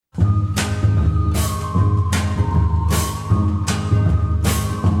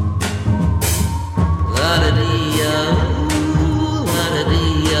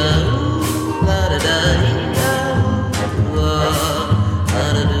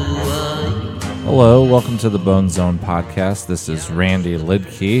Hello, welcome to the Bone Zone podcast. This is Randy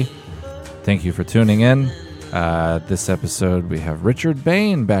Lidkey. Thank you for tuning in. This episode, we have Richard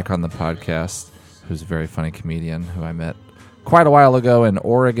Bain back on the podcast, who's a very funny comedian who I met quite a while ago in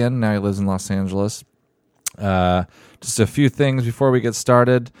Oregon. Now he lives in Los Angeles. Just a few things before we get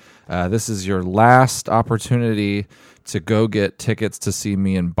started. This is your last opportunity to go get tickets to see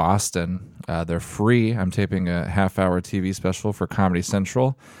me in Boston. They're free. I'm taping a half-hour TV special for Comedy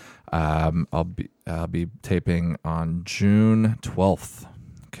Central. I'll be taping on June 12th.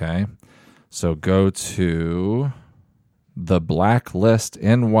 Okay, so go to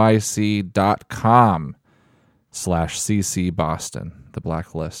theblacklistnyc.com/cc Boston.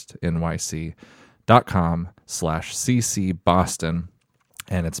 theblacklistnyc.com/cc Boston,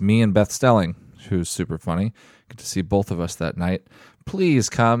 and it's me and Beth Stelling, who's super funny. Get to see both of us that night. Please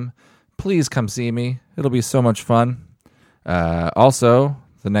come see me. It'll be so much fun. Also,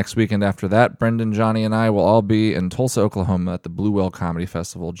 the next weekend after that, Brendan, Johnny, and I will all be in Tulsa, Oklahoma at the Blue Whale Comedy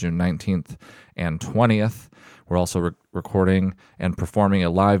Festival, June 19th and 20th. We're also recording and performing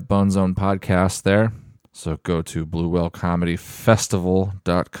a live Bone Zone podcast there. So go to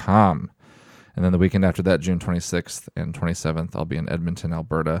bluewhalecomedy.festival.com. And then the weekend after that, June 26th and 27th, I'll be in Edmonton,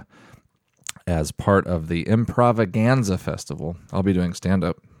 Alberta as part of the Improvaganza Festival. I'll be doing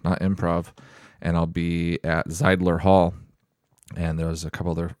stand-up, not improv, and I'll be at Zeidler Hall. And there's a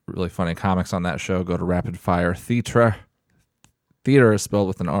couple other really funny comics on that show. Go to Rapid Fire Theater is spelled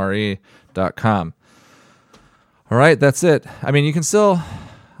with an RE.com. All right, that's it. I mean, you can still,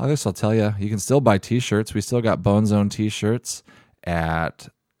 I guess I'll tell you, you can still buy t-shirts. We still got Bone Zone t-shirts at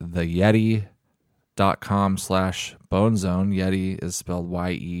theyeti.com/bonezone. Yeti is spelled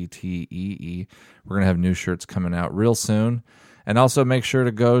YETEE. We're going to have new shirts coming out real soon. And also make sure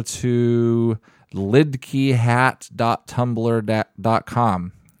to go to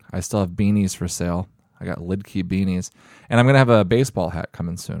lidkeyhat.tumblr.com. I still have beanies for sale. I got Lidkey beanies. And I'm going to have a baseball hat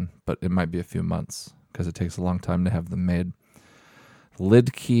coming soon, but it might be a few months because it takes a long time to have them made.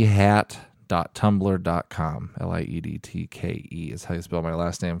 lidkeyhat.tumblr.com. LIEDTKE is how you spell my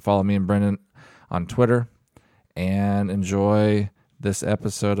last name. Follow me and Brendan on Twitter and enjoy this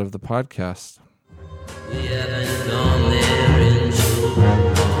episode of the podcast. We haven't gone there in so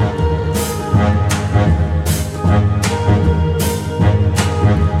long.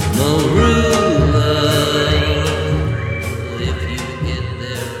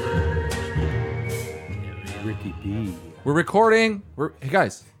 We're recording. Hey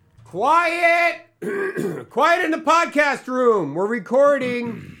guys. Quiet! Quiet in the podcast room. We're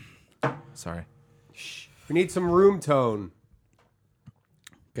recording. Sorry. Shh. We need some room tone.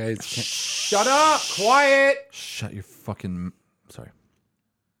 Guys. Shut up. Quiet. Shut your fucking... Sorry.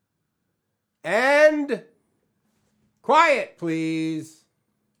 And... Quiet, please.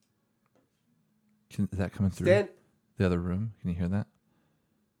 Is that coming through the other room? Can you hear that?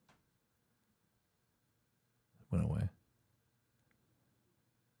 Went away.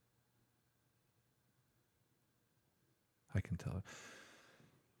 I can tell it.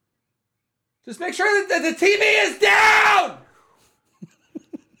 Just make sure that the TV is down!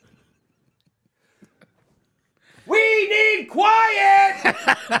 We need quiet! Can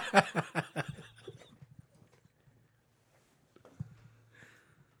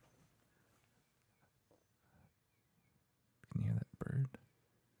you hear that bird?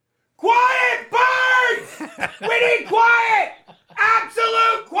 Quiet, birds! We need quiet!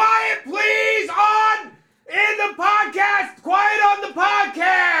 Absolute quiet, please, in the podcast! Quiet on the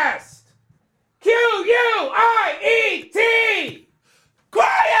podcast! Quiet!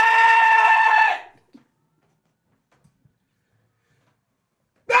 Quiet!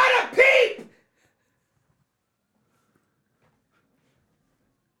 Not a peep!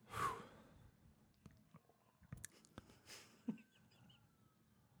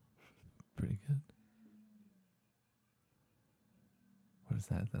 Pretty good. What is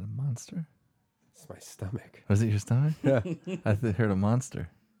that? Is that a monster? It's my stomach. Was it your stomach? Yeah. I heard a monster.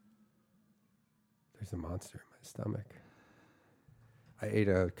 There's a monster in my stomach. I ate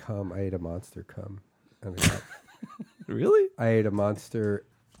a monster cum. Really? I ate a monster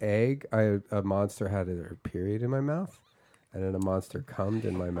egg. A monster had a period in my mouth, and then a monster cummed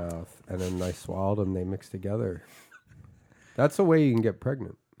in my mouth, and then I swallowed them. They mixed together. That's the way you can get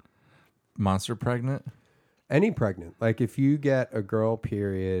pregnant. Monster pregnant? Any pregnant. Like if you get a girl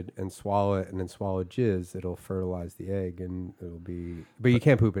period and swallow it and then swallow jizz, it'll fertilize the egg and it'll be... But you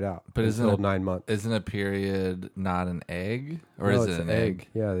can't poop it out. But until 9 months. Isn't a period not an egg? Or No, is it an egg?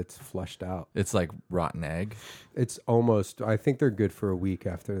 Yeah, it's flushed out. It's like rotten egg? It's almost... I think they're good for a week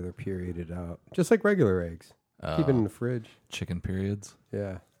after they're perioded out. Just like regular eggs. Keep it in the fridge. Chicken periods?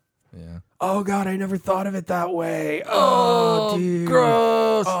 Yeah. Yeah. Oh God, I never thought of it that way. Oh, dude,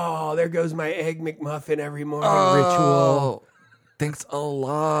 gross. Oh, there goes my egg McMuffin every morning ritual. Thanks a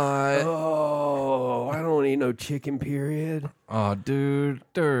lot. Oh, I don't eat no chicken. Period. Oh, dude.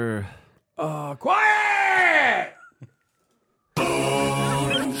 Oh, quiet.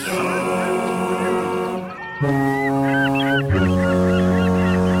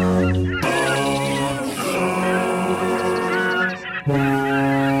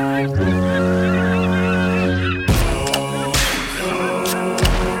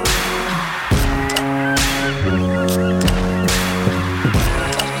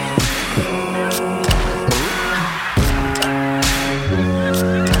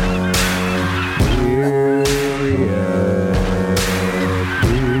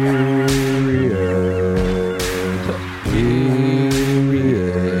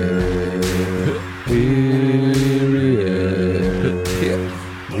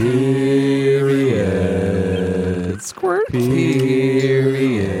 Squirt.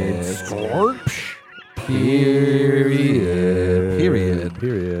 Period. Squirt. Period.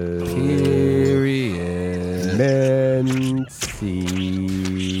 Period. Period. Menses.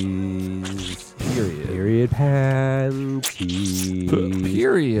 Period panties.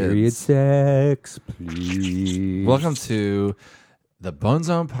 Periods. Period sex, please. Welcome to the Bone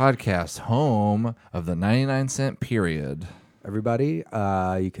Zone Podcast, home of the 99-cent period. Everybody,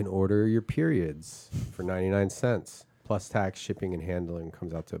 you can order your periods for 99 cents. Plus tax, shipping, and handling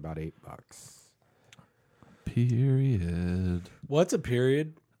comes out to about $8. Period. What's a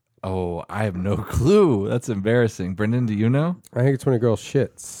period? Oh, I have no clue. That's embarrassing. Brendan, do you know? I think it's when a girl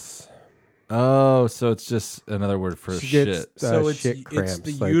shits. Oh, so it's just another word for She shit. gets, So it's shit cramps.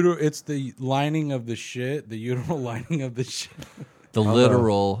 it's the like- it's the lining of the shit, the uteral lining of the shit. The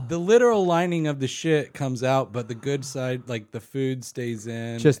literal. The literal lining of the shit comes out, but the good side, like the food, stays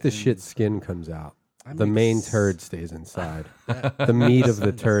in. Just the and- shit skin comes out. That The makes main s- turd stays inside. The meat of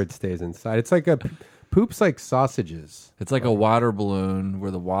the turd stays inside. It's like poop's like sausages. It's like a water balloon where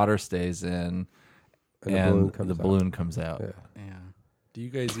the water stays in and the balloon comes out. Yeah. Yeah. Do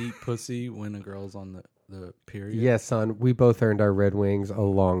you guys eat pussy when a girl's on the period? Yes, son. We both earned our Red Wings a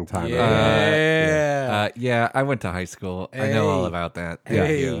long time ago. Yeah. Yeah, I went to high school. I know all Hey. about that.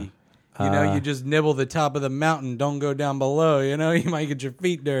 Hey. Yeah. You know, you just nibble the top of the mountain. Don't go down below. You know, you might get your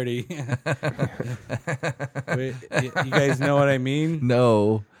feet dirty. Wait, you guys know what I mean?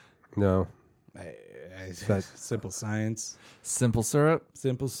 No. No. Simple science. Simple syrup?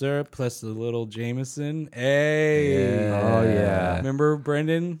 Simple syrup plus the little Jameson. Hey. Yeah. Oh, yeah. Remember,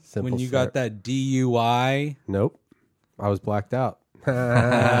 Brendan, Simple when you syrup. got that DUI? Nope. I was blacked out.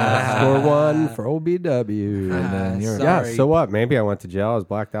 Score one for OBW. then you're- Yeah, sorry. so what? Maybe I went to jail. I was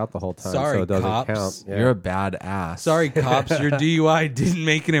blacked out the whole time, Sorry, so it doesn't cops. count. Yeah. You're a bad ass. Sorry, cops, your DUI didn't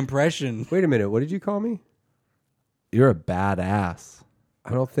make an impression. Wait a minute. What did you call me? You're a bad ass.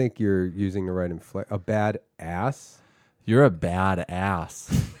 I don't think you're using the right inflection. A bad ass? You're a bad ass.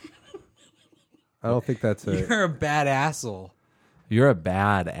 I don't think that's a... You're a bad asshole. You're a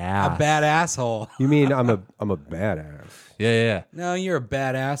bad ass. A bad asshole. You mean I'm a badass? Yeah. No, you're a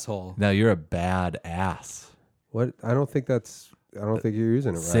bad asshole. No, you're a bad ass. What? I don't think you're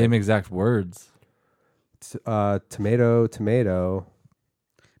using it right. Same exact words. Tomato.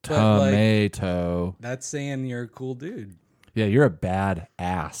 But, like, Tomato. that's saying you're a cool dude. Yeah, you're a bad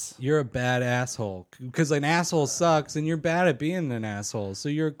ass. You're a bad asshole. Because an asshole sucks and you're bad at being an asshole. So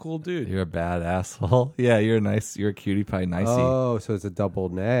you're a cool dude. You're a bad asshole. Yeah, you're a cutie pie nicey. Oh, so it's a double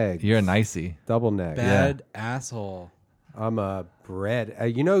neg. You're a nicey. Double neg. Bad asshole. I'm a bread.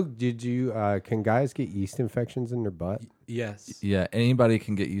 Did you, can guys get yeast infections in their butt? Yes. Yeah, anybody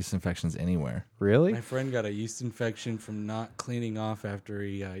can get yeast infections anywhere. Really? My friend got a yeast infection from not cleaning off after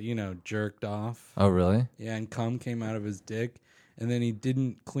he, jerked off. Oh, really? Yeah, and cum came out of his dick. And then he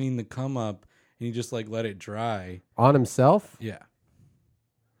didn't clean the cum up. And he just, let it dry. On himself? Yeah.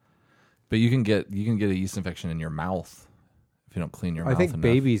 But you can get a yeast infection in your mouth if you don't clean your mouth I think enough.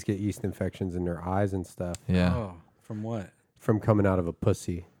 babies get yeast infections in their eyes and stuff Yeah. Oh, from what? from coming out of a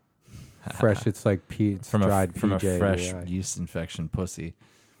pussy. Fresh, it's like dried from a PJ in the fresh eye. yeast infection pussy.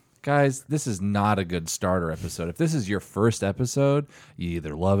 Guys, this is not a good starter episode. If this is your first episode, you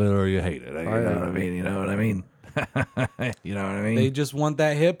either love it or you hate it. You know what I mean? You know what I mean? You know what I mean? They just want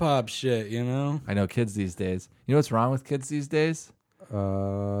that hip hop shit, you know? I know kids these days. You know what's wrong with kids these days?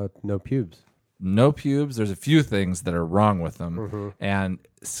 No pubes. No pubes. There's a few things that are wrong with them. Mm-hmm. And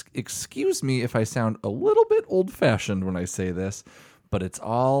excuse me if I sound a little bit old-fashioned when I say this, but it's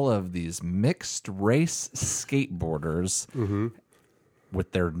all of these mixed race skateboarders Mm-hmm.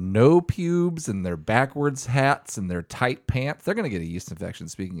 with their no pubes and their backwards hats and their tight pants, they're going to get a yeast infection.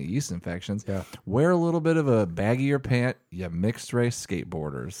 Speaking of yeast infections, wear a little bit of a baggier pant, you mixed race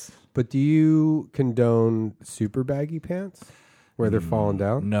skateboarders. But do you condone super baggy pants where they're falling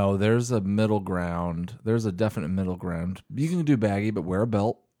down? No, there's a middle ground. There's a definite middle ground. You can do baggy, but wear a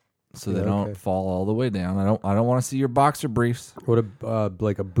belt so they don't fall all the way down. I don't want to see your boxer briefs. What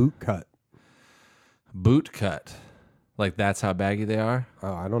like a boot cut? Boot cut. Like that's how baggy they are.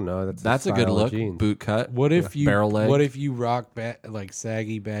 Oh, I don't know. That's a good look. Boot cut. What if you barrel leg? What if you rock like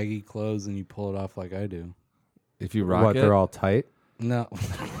saggy, baggy clothes and you pull it off like I do? If you rock it, they're all tight. No.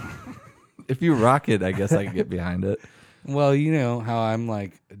 If you rock it, I guess I can get behind it. Well, you know how I'm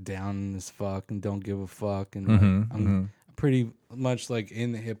like down as fuck and don't give a fuck, and I'm pretty much like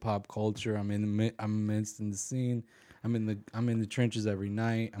in the hip hop culture. I'm amidst in the scene. I'm in the trenches every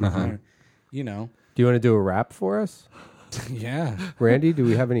night. You know. Do you want to do a rap for us? Yeah. Randy, do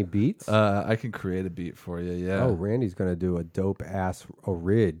we have any beats? I can create a beat for you, yeah. Oh, Randy's going to do a dope-ass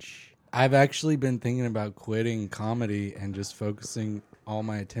ridge. I've actually been thinking about quitting comedy and just focusing all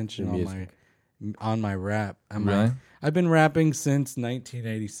my attention on my rap. Really? I've been rapping since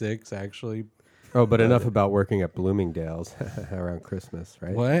 1986, actually. Oh, but enough about working at Bloomingdale's around Christmas,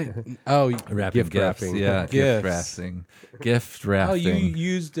 right? What? Oh, wrapping gift gifts. wrapping. Yeah, Gifts. gift wrapping. Gift wrapping. Oh, you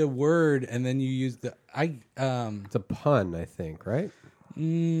used a word and then you used the It's a pun, I think, right?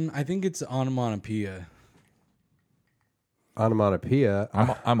 I think it's onomatopoeia. Onomatopoeia.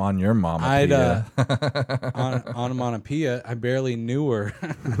 I'm on your mama. Onomatopoeia. I barely knew her.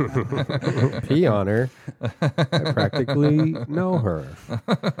 Pee on her. I practically know her.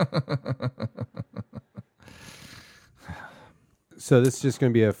 So this is just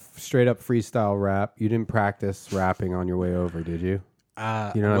going to be a straight up freestyle rap. You didn't practice rapping on your way over, did you?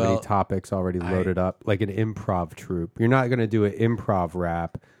 You don't have any topics already loaded up, like an improv troupe. You're not going to do an improv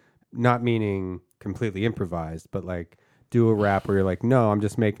rap, not meaning completely improvised, but like do a rap where you're like, no, I'm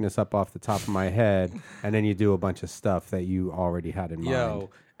just making this up off the top of my head, and then you do a bunch of stuff that you already had in mind. Yo,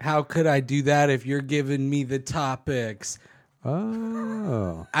 how could I do that if you're giving me the topics?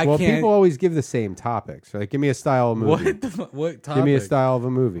 Oh, can't. People always give the same topics. Like, give me a style of movie. What topic? Give me a style of a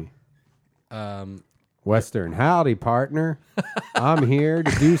movie. Western. Howdy, partner. I'm here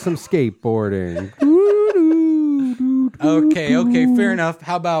to do some skateboarding. Okay, fair enough.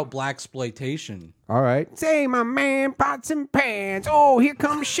 How about blaxploitation? All right. Say, my man, pots and pans. Oh, here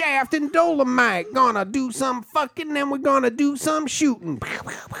comes Shaft and Dolomite. Gonna do some fucking, and we're gonna do some shooting.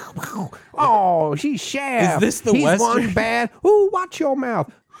 Oh, she's Shaft. Is this the He's Western? one bad. Ooh, watch your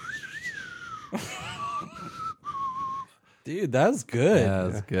mouth. Dude, that's good. Yeah,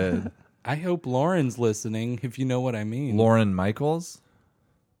 that's good. I hope Lauren's listening, if you know what I mean. Lauren Michaels?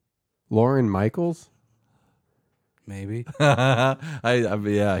 Lauren Michaels? Maybe.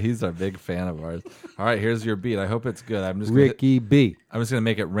 Yeah, he's a big fan of ours. All right, here's your beat. I hope it's good. I'm just Ricky B. I'm just gonna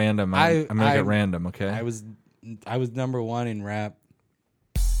make it random. I'm gonna make it random. Okay. I was number one in rap.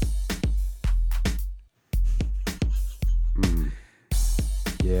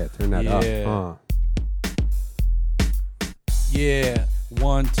 Yeah, turn that up. Yeah,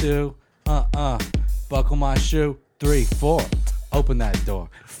 1, 2, buckle my shoe, 3, 4, open that door,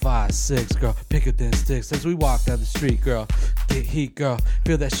 5, 6, girl, pick up them sticks as we walk down the street, girl, get heat, girl,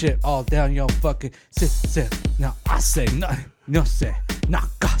 feel that shit all down your fucking sit, now I say nothing, no say, na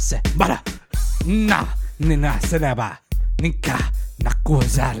ka say, mara, na, nina senaba, nika,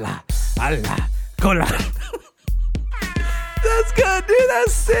 nakuzala, ala, kola. That's good, dude.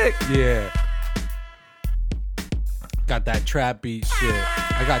 That's sick. Yeah. Got that trap beat shit.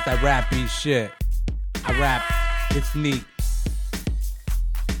 I got that rap beat shit. I rap. It's neat.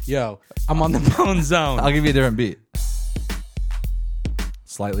 Yo, I'm on the Bone Zone. I'll give you a different beat.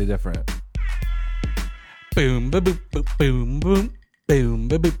 Slightly different. Boom, boom, boom, boom, boom, boom, boom,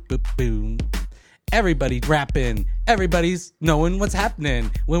 boom, boom, boom. Everybody's rapping. Everybody's knowing what's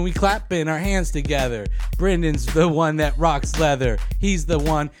happening when we clapping our hands together. Brendan's the one that rocks leather. He's the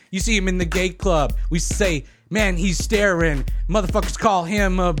one. You see him in the gay club. We say, man, he's staring. Motherfuckers call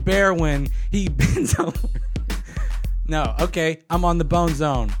him a bear when he bends over. No, okay. I'm on the Bone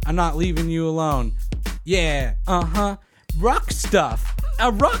Zone. I'm not leaving you alone. Yeah, rock stuff. I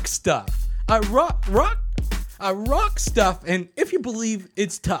rock stuff. I rock stuff. And if you believe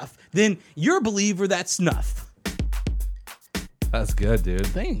it's tough, then you're a believer that's snuff. That's good, dude.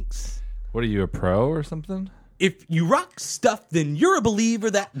 Thanks. What are you, a pro or something? If you rock stuff, then you're a believer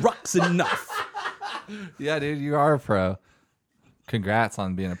that rocks enough. Yeah, dude, you are a pro. Congrats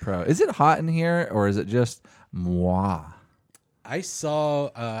on being a pro. Is it hot in here or is it just moi? I saw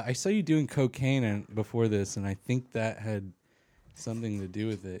you doing cocaine before this, and I think that had something to do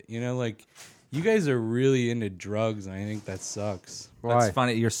with it. You know, like you guys are really into drugs, and I think that sucks. Why? That's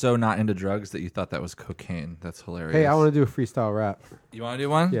funny. You're so not into drugs that you thought that was cocaine. That's hilarious. Hey, I want to do a freestyle rap. You want to do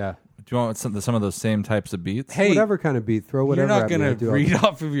one? Yeah. Do you want some of those same types of beats? Hey, Whatever kind of beat, throw whatever. you're not at me, gonna I do all- read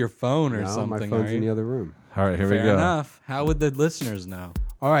off of your phone or No, something. my are phone's in you? the other room. All right, here Fair we go. enough. How would the listeners know?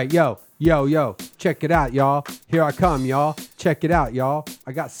 All right, yo, check it out, y'all. Here I come, y'all. Check it out, y'all.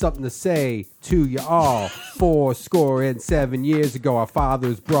 I got something to say to you all. 407 years ago, our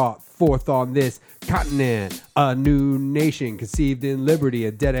fathers brought forth on this continent a new nation conceived in liberty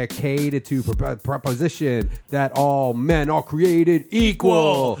and dedicated to proposition that all men are created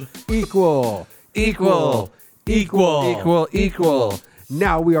equal.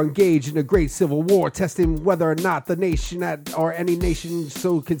 Now we are engaged in a great civil war, testing whether or not the nation or any nation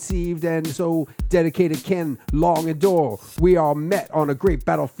so conceived and so dedicated can long endure. We are met on a great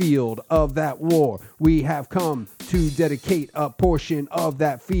battlefield of that war. We have come to dedicate a portion of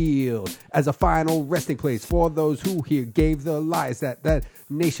that field as a final resting place for those who here gave their lives that that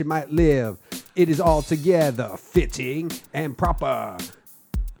nation might live. It is altogether fitting and proper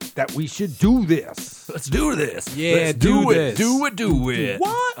that we should do this. Let's do this. Yeah, Let's do this. Do it.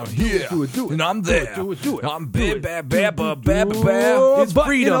 What? I'm here. Do it. And I'm there. Do it. I'm Do it. bad. It's But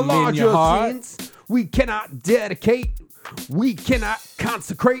freedom in a in your larger heart. sense, we cannot dedicate, we cannot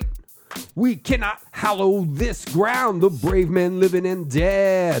consecrate, we cannot hallow this ground. The brave men living and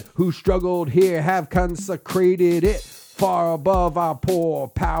dead who struggled here have consecrated it far above our poor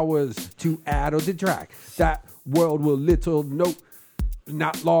powers to add or detract. That world will little note.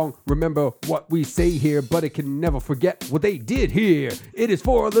 Not long remember what we say here, but it can never forget what they did here. It is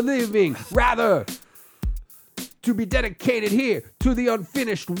for the living, rather to be dedicated here to the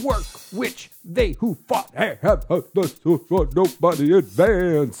unfinished work which they who fought have nobody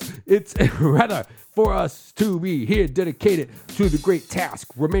advance. It's rather for us to be here dedicated to the great task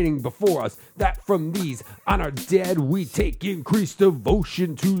remaining before us, that from these on our dead we take increased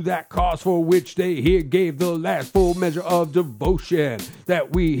devotion to that cause for which they here gave the last full measure of devotion,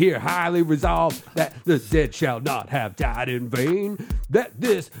 that we here highly resolve that the dead shall not have died in vain, that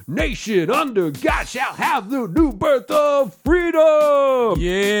this nation under God shall have the new birth of freedom.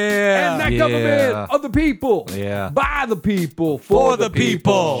 Yeah. And that government of the people, by the people, for the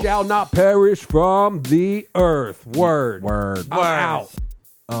people, shall not perish from the earth. Word. I'm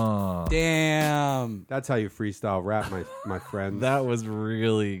out. Damn. That's how you freestyle rap, my friend. That was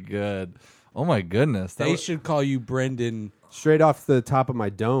really good. Oh my goodness. They should call you Brendan Straight off the top of my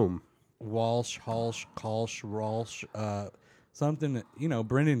dome. Walsh, something,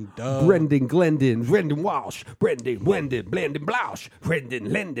 Brendan Dove. Brendan Glendon, Brendan Walsh, Brendan Wendon, Blendon Bloush,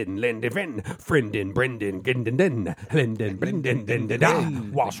 Brendan Lendon, Lendon, Friendin, Brendan Gendon, Lendon, Brendan,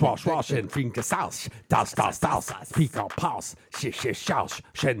 Dendon, Wash, and Finka Sauce, Das, Pika Paus, Shish, Shaush,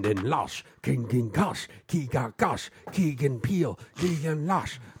 Shendon Losh, King Kosh, Kiga Gosh, Keegan Peel, Keegan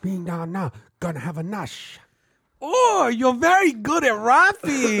Losh, being down now, gonna have a nosh. Oh, you're very good at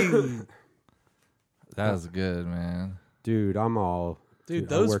rapping. That was good, man. Dude, I'm all... Dude, I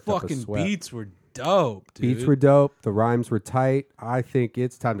those worked up a fucking sweat. beats were dope, dude. Beats were dope. The rhymes were tight. I think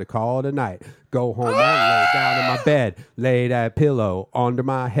it's time to call it a night. Go home and lay down in my bed. Lay that pillow under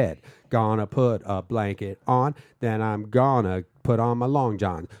my head. Gonna put a blanket on. Then I'm gonna put on my long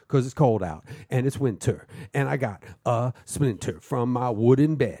johns because it's cold out and it's winter. And I got a splinter from my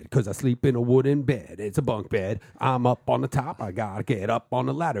wooden bed because I sleep in a wooden bed. It's a bunk bed. I'm up on the top. I gotta get up on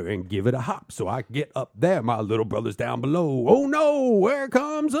the ladder and give it a hop so I can get up there. My little brother's down below. Oh no, here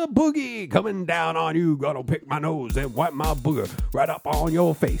comes a boogie coming down on you. Gonna pick my nose and wipe my booger right up on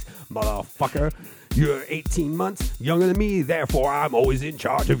your face, motherfucker. You're 18 months younger than me, therefore I'm always in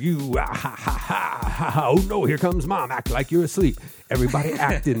charge of you. Ah, ha, ha, ha, ha, ha. Oh no, here comes mom. Act like you're asleep. Everybody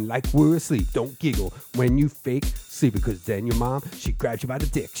acting like we're asleep. Don't giggle when you fake sleep, because then your mom, she grabs you by the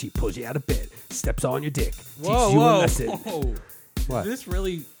dick. She pulls you out of bed, steps on your dick, teaches you a lesson. Whoa. What?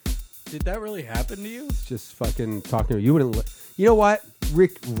 Did that really happen to you? Just fucking talking to you. You know what?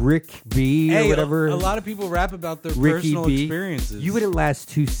 Rick B or whatever. A lot of people rap about their Ricky personal B. experiences. You wouldn't last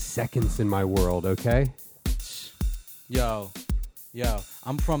 2 seconds in my world, okay? Yo,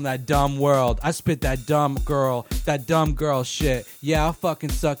 I'm from that dumb world. I spit that dumb girl shit. Yeah, I'll fucking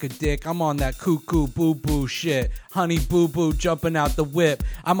suck a dick. I'm on that cuckoo boo boo shit. Honey boo boo jumping out the whip.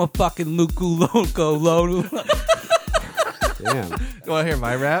 I'm a fucking Luku Loco. Damn. You want to hear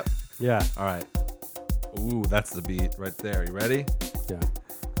my rap? Yeah. All right. Ooh, that's the beat right there. You ready? Yeah.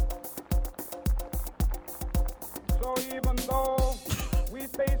 So even though we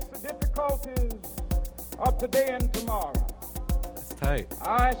face the difficulties of today and tomorrow, It's tight.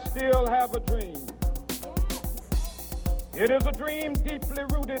 I still have a dream. It is a dream deeply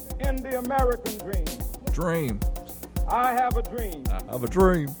rooted in the American dream. Dream. I have a dream I have a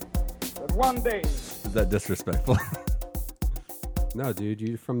dream. that one day Is that disrespectful? No, dude,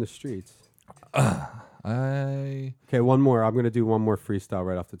 you're from the streets. Okay. One more. I'm gonna do one more freestyle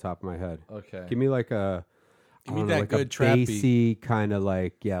right off the top of my head. Give me like a. Give me I don't that know, like good a trap beat. bassy kind of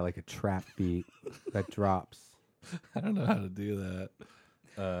like a trap beat that drops. I don't know how to do that.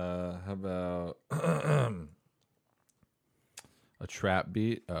 How about a trap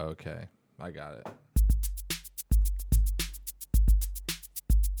beat? Oh, okay. I got it.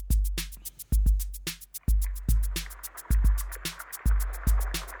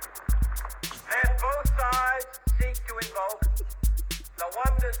 Let both sides seek to invoke the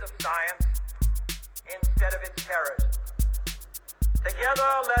wonders of science instead of its terrors. Together,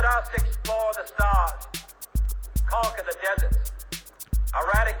 let us explore the stars, conquer the deserts,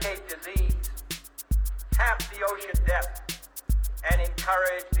 eradicate disease, tap the ocean depth, and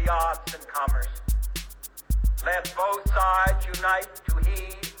encourage the arts and commerce. Let both sides unite to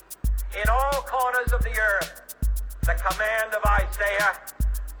heed in all corners of the earth the command of Isaiah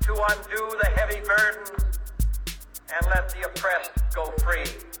to undo the heavy burdens and let the oppressed go free.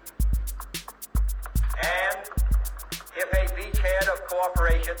 And if a beachhead of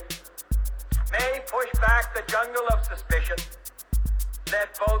cooperation may push back the jungle of suspicion,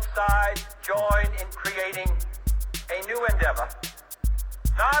 let both sides join in creating a new endeavor.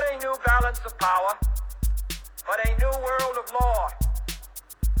 Not a new balance of power, but a new world of law,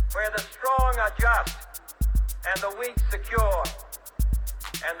 where the strong are just and the weak secure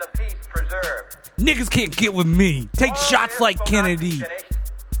and the peace preserved. Niggas can't get with me. Take All shots this like will not Kennedy. be finished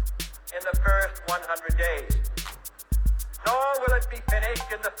in the first 100 days. Nor will it be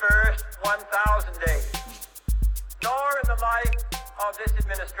finished in the first 1,000 days. Nor in the life of this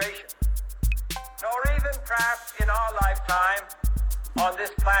administration. Nor even perhaps in our lifetime on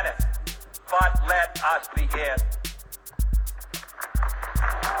this planet. But let us begin.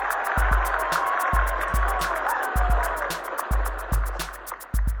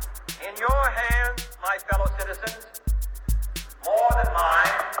 In your hands, my fellow citizens, more than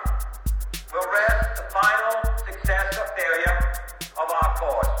mine, will rest the final success or failure of our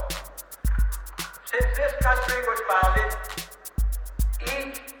course. Since this country was founded,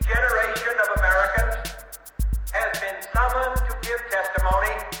 each generation of Americans has been summoned to give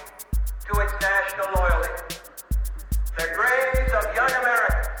testimony to its national loyalty. The graves of young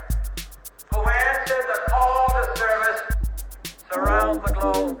Americans who answered the call to service surround the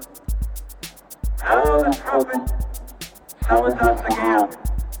globe. Now the trumpet summons us again.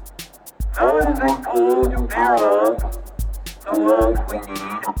 Now it is a call to bear arms, the arms we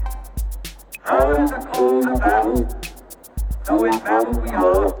need. Now it is a call to battle, though in battle we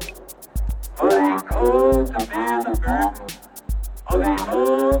are. But a call to bear the burden of a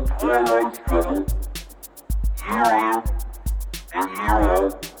long twilight struggle, year in and year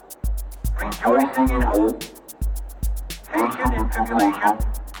out, rejoicing in hope, patient in tribulation,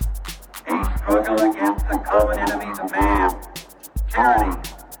 a struggle against the common enemies of man, tyranny,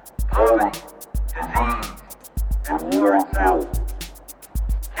 poverty, disease, and war itself.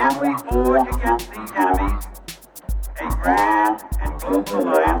 Can we forge against these enemies a grand and global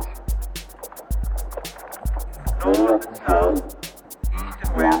alliance? North and south, east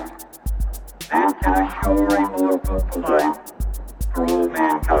and west, that can assure a more fruitful life for all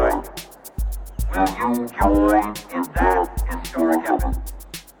mankind. Will you join in that historic effort?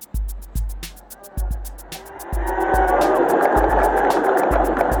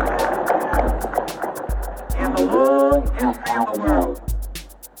 In the long history of the world,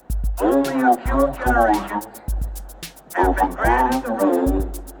 only a few generations have been granted the role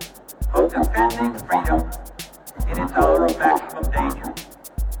of defending freedom in its hour of maximum danger.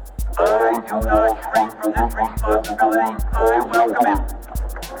 I do not shrink from this responsibility. I welcome it.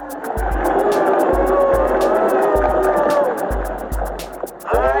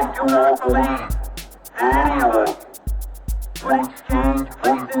 I do not believe that any of us would exchange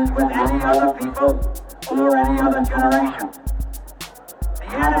places with any other people or any other generation. The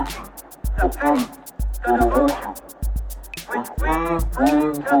energy, the faith, the devotion which we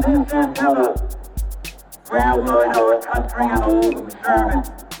bring to this endeavor will unite our country and all who serve it.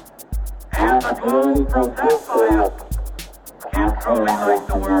 And the globe protected by us can truly light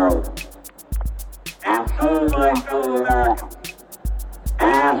the world. And so, my fellow Americans,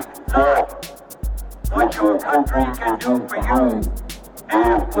 ask not what your country can do for you,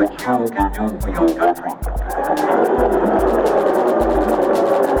 ask what you can do for your country.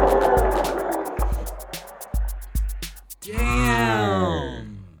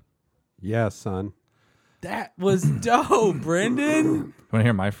 Damn. Yeah, son. That was dope, Brendan. Want to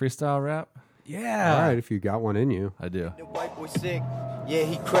hear my freestyle rap? Yeah. All right, if you got one in you. I do. The white boy sick, yeah,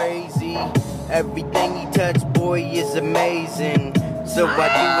 he crazy. Everything he touch, boy, is amazing. So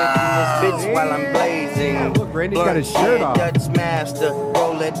I do it in this bitch while I'm blazing. Look, Randy's got his shirt off. Dutch master,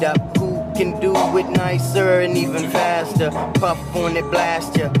 roll it up. Who can do it nicer and even faster? Puff on it,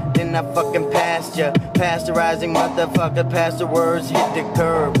 blast ya. Then I fucking passed ya. Pasteurizing motherfucker, pass the words, hit the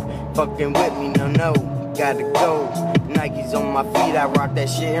curb. Fucking with me, no, gotta go. Nikes on my feet, I rock that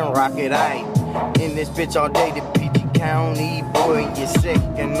shit and rock it aight. In this bitch all day, the PG County boy, you're sick.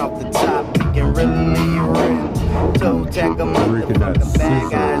 And off the top, we can really leave you real. Toe tag a motherfucker,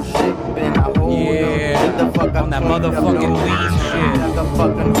 bag eyes zippin'. I hold Yeah. the fuck On that motherfucking lean shit. Like a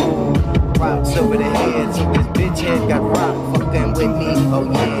fucking hole. Rocks over the head, so this bitch head got rock fucking with me, oh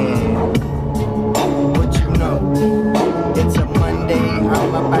yeah. What you know? It's a Monday, I'm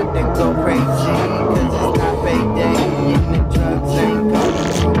about to go crazy. Cause it's not payday, and the drugs ain't coming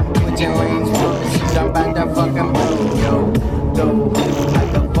through. Put your range from the shit, I'm about to fucking blow, yo. Go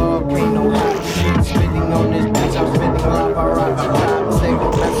like a volcano, hot shit. Spitting on this bitch, I'm spitting lava, rock a pop. Say go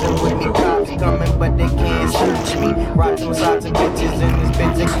messing with me, cops coming, but they can't search me. Rock some socks and bitches in this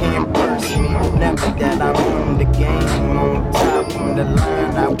bitch, they can't burst me. Never that I'm on the game, on top, on the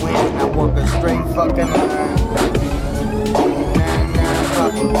line. I win, I walk a straight fucking line.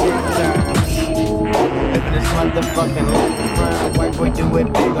 Fucking 10 times. If this motherfucking life grind, white boy do it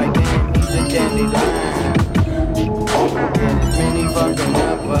big like damn, he's a dandelion. Yeah, there's many fucking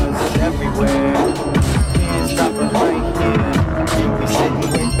of us everywhere. Can't stop us right here. Think we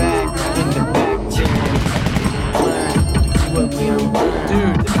sitting way back in the back chair. What we on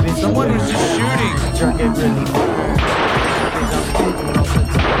Dude, someone was just shooting. Drunk it really fine. Cause I'm spitting off the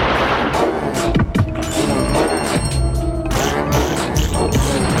top.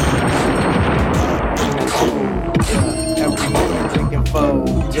 Every morning drinking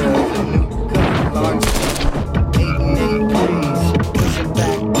Folgers, a new cup, large 8 and 8 please. Push it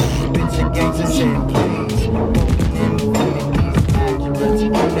back, bitch a gangster said please. Walking in Infinities, Acura's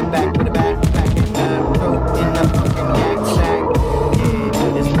in the back with a backpack and a rope in the fucking yak sack.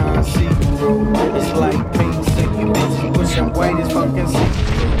 Yeah, it's non-see-through, it's like pink, so you bitches pushing white as fucking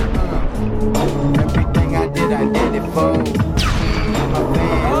see-through. Everything I did it for my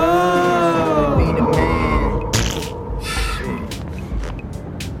fans. Be the man. Shit.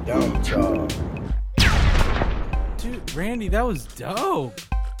 Don't y'all. Dude, Randy, that was dope.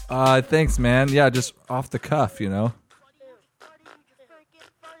 Thanks, man. Yeah, just off the cuff, you know.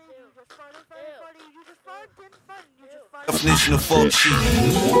 Definition of fuck shit.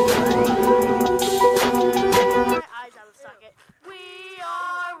 Eyes out of socket. We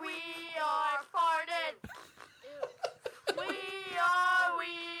are farted. We are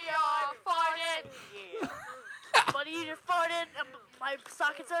farted. Yeah. Buddy, you just farted. My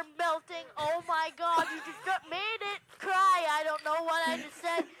sockets are melting. Oh my god, you just made it cry. I don't know what I just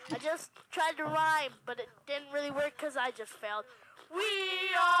said. I just tried to rhyme, but it didn't really work because I just failed. We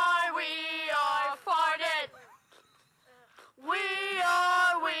are farted. We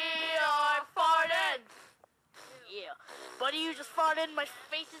are farted. Yeah. Buddy, you just farted. My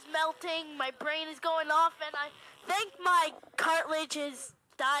face is melting. My brain is going off. And I think my cartilage is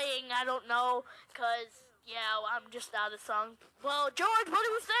dying. I don't know. Because, yeah, I'm just out of song. Well, George, what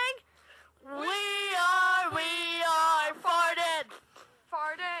are we saying? We are farted.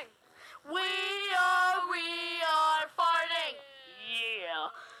 Farting. We are farting. Yeah.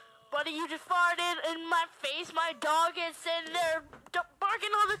 Buddy, you just farted in my face. My dog is sitting there barking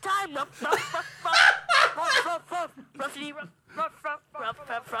all the time. Ruff, ruff, ruff, ruff, ruff, ruff, ruff, ruffity, ruff, ruff, ruff, ruff,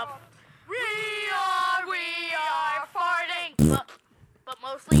 ruff, ruff. We are farting. But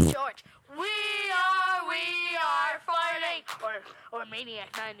mostly George. We are farting. Or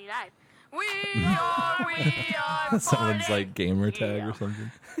Maniac 99. We are Someone's farting. like gamer tag Yeah. or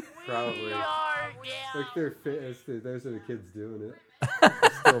something. Probably. We are, yeah. Look, those are the kids doing it.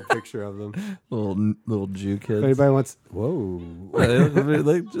 Still a picture of them. Little Jew kids. If anybody wants, whoa. Yeah, they look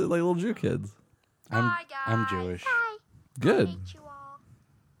like little Jew kids. I'm Jewish. Good. Meet you all.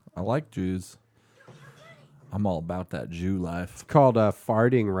 I like Jews. I'm all about that Jew life. It's called a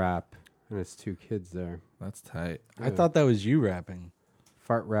farting rap, and it's 2 kids there. That's tight. I thought that was you rapping.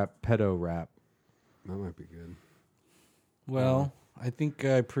 Fart rap, pedo rap. That might be good. Well, I think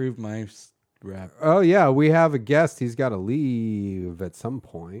I proved my rap. Oh yeah, we have a guest. He's got to leave at some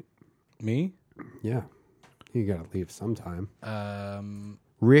point. Me? Yeah, you got to leave sometime.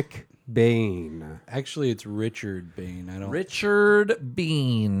 Rick Bain. Actually, it's Richard Bain. I don't. Richard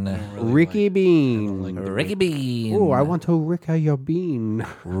Bean. really Ricky like- Bean. Ricky Bean. Oh, I want to rick your bean.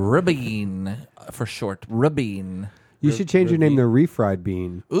 Rubbean for short. Rubbean. You should change your name to Refried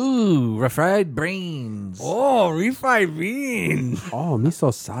Bean. Ooh, refried brains. Oh, refried bean. Oh, me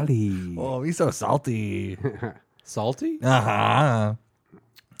so salty. Oh, he's so salty. Salty? Uh-huh.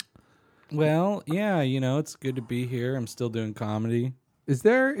 Well, yeah, it's good to be here. I'm still doing comedy.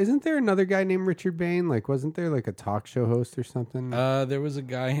 Isn't there another guy named Richard Bain? Like, wasn't there like a talk show host or something? There was a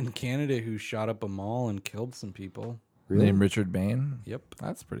guy in Canada who shot up a mall and killed some people. Really? Named Richard Bain. Yep.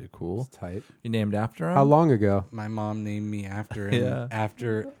 That's pretty cool. Tight. You named after him? How long ago? My mom named me after him. Yeah.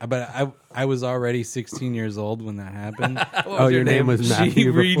 But I was already 16 years old when that happened. Oh, your name was She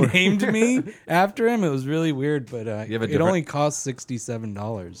Matthew before. renamed me after him. It was really weird, but You have a it only cost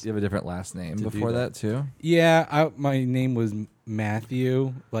 $67. You have a different last name do before that, too? Yeah, my name was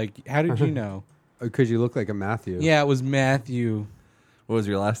Matthew. Like, how did you know? Because you look like a Matthew. Yeah, it was Matthew. What was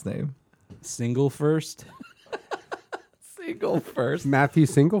your last name? Single first. Single first. Matthew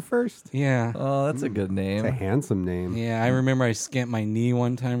Single First? Yeah. Oh, that's a good It's a name. handsome name. Yeah, I remember I scant my knee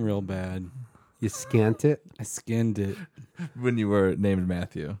one time real bad. You scant it? I skinned it. When you were named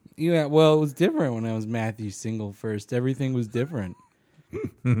Matthew. Yeah, well, it was different when I was Matthew Single first. Everything was different.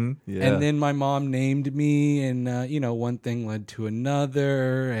 Yeah. And then my mom named me, and, one thing led to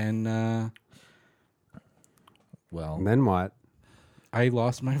another, and Well, And then what? I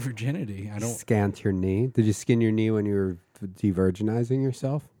lost my virginity. Scant your knee? Did you skin your knee when you were de-virginizing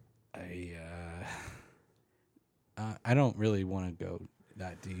yourself? I don't really want to go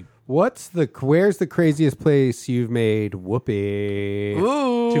that deep. Where's the craziest place you've made whoopee?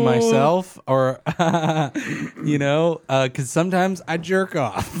 To myself, or because sometimes I jerk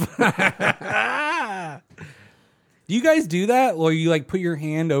off. Do you guys do that, or you like put your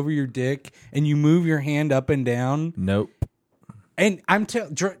hand over your dick and you move your hand up and down? nope. And I'm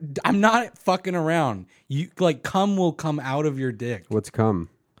not fucking around. You like cum will come out of your dick. What's come?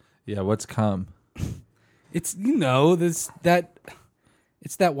 Yeah, what's come? It's it's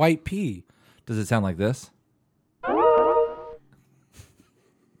that white pee. Does it sound like this?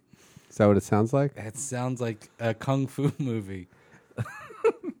 Is that what it sounds like? It sounds like a kung fu movie.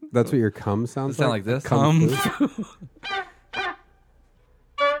 That's what your cum sounds Does it sound like? like this? Cum food? fu.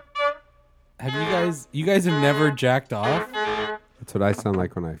 Have you guys have never jacked off? That's what I sound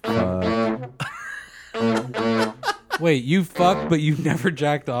like when I fuck. Wait, you fuck, but you never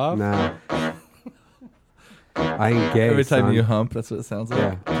jacked off? Nah. I ain't gay, Every time son. you hump, that's what it sounds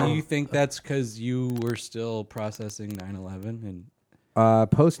like. Yeah. Do you think that's because you were still processing 9/11? And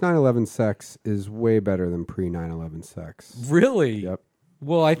Post 9/11 sex is way better than pre 9/11 sex. really? Yep.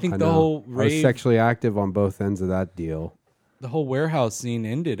 Well, I think I the know. whole I was rave, sexually active on both ends of that deal. the whole warehouse scene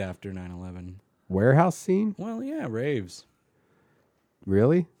ended after 9/11. Warehouse scene? Well, yeah, raves.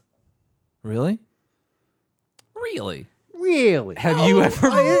 Really? Really? Really? Really? Have you ever?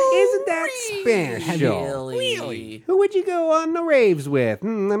 Isn't that special? Really? Who would you go on the raves with?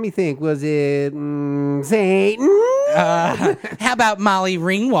 Let me think. Was it Satan? How about Molly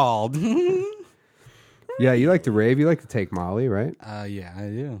Ringwald? Yeah, you like to rave. You like to take Molly, right? Yeah, I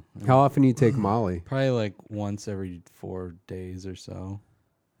do. How often do you take Molly? Probably like once every 4 days or so.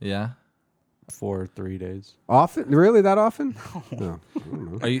 Yeah. 4 or 3 days. Often? Really, that often? No.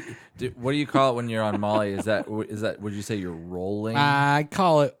 Are you? What do you call it when you're on Molly? Is that? Would you say you're rolling? I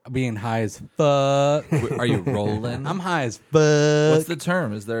call it being high as fuck. Are you rolling? I'm high as fuck. What's the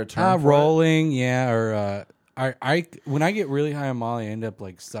term? Is there a term? for rolling, yeah, or I when I get really high on Molly, I end up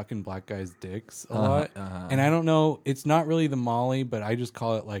like sucking black guys' dicks a lot, and I don't know. It's not really the Molly, but I just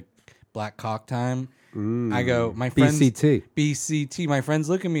call it like black cock time. I go, my friends, BCT. My friends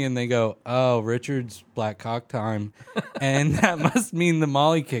look at me and they go, "Oh, Richard's black cock time," and that must mean the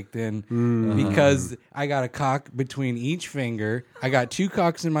Molly kicked in because I got a cock between each finger. I got 2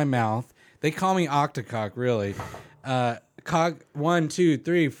 cocks in my mouth. They call me octocock, really. Cock 1, 2,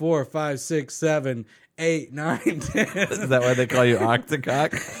 3, 4, 5, 6, 7, 8, 9, 10. Is that why they call you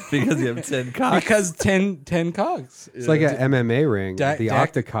octocock? Because you have 10 cocks? Because 10 cocks. It's like an MMA ring. The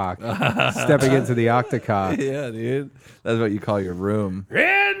octocock. Stepping into the octocock. Yeah, dude. That's what you call your room.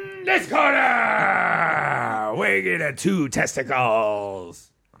 In this corner, we get 2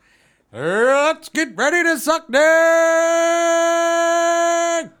 testicles. Let's get ready to suck dick.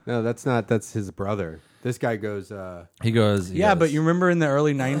 No, that's not. That's his brother. This guy goes. He goes. Yeah, but you remember in the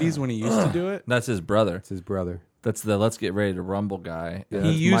early 90s when he used to do it? That's his brother. It's his brother. That's the Let's Get Ready to Rumble guy. Yeah, He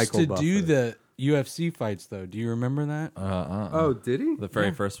that's used Michael to Buffer. do the UFC fights, though. Do you remember that? Oh, did he? The very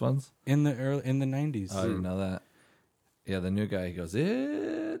first ones? In the 90s. Oh, I didn't know that. Yeah, the new guy, he goes,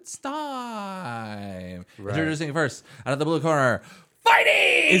 it's time. Introducing first, out of the blue corner,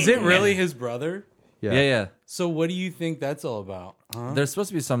 fighting! Is it really his brother? Yeah. So what do you think that's all about? Huh? There's supposed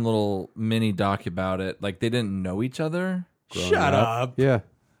to be some little mini doc about it. Like, they didn't know each other. Shut up. Yeah.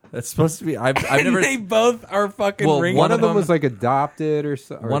 It's supposed to be. I've And never. they both are fucking Well, ringing. One of them them- was like adopted or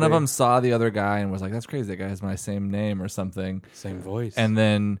something. One of them saw the other guy and was like, "That's crazy. That guy has my same name or something." Same voice. And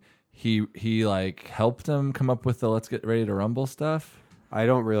then he like helped him come up with the "Let's get ready to rumble" stuff. I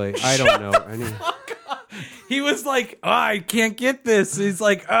don't know. he was like, oh, I can't get this. He's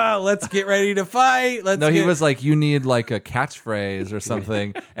like, oh, let's get ready to fight. He was like, "You need like a catchphrase or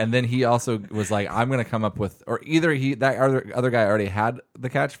something." And then he also was like, "I'm going to come up with," or either that other guy already had the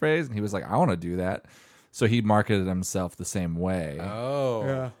catchphrase, and he was like, "I want to do that." So he marketed himself the same way. Oh.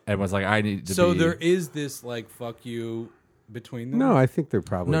 Yeah. And was like, "I need to." So be... there is this like fuck you between them? No, I think they're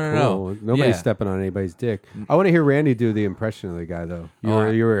probably No. cool. Nobody's Yeah. stepping on anybody's dick. I want to hear Randy do the impression of the guy, though. You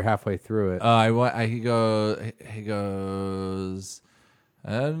were halfway through it. He goes.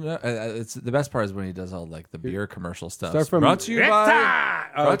 It's the best part is when he does all like the beer commercial stuff. Start from- brought to you by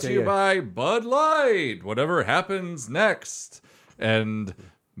Okay, by Bud Light. Whatever happens next, and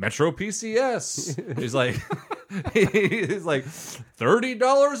Metro PCS. He's like, he's like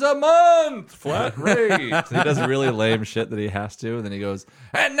 $30 a month flat rate. So he does really lame shit that he has to, and then he goes,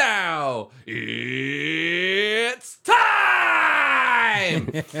 and now it's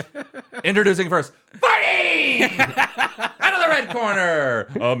time. Introducing first, fighting out of the red corner,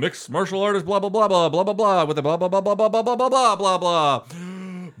 a mixed martial artist, blah blah blah blah blah blah blah, with a blah blah blah blah blah blah blah blah blah blah.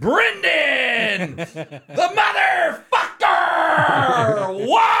 Brendan, the motherfucker!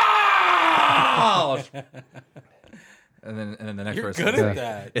 Wow! And then the next You're person. good at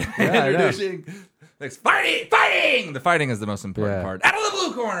that. Introducing next fighting. The fighting is the most important part. Out of the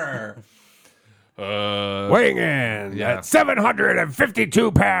blue corner. Weighing in at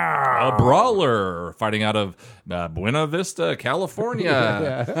 752 pounds. A brawler fighting out of Buena Vista,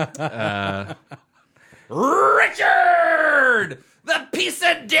 California. Richard, the piece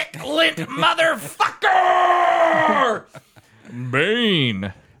of dick lint motherfucker.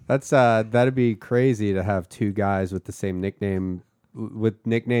 Bain. That's that'd be crazy to have two guys with the same nickname, with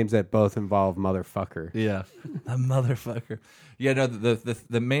nicknames that both involve motherfucker. Yeah, a motherfucker. Yeah, no.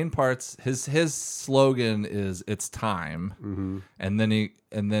 The main parts. His slogan is "It's time," and then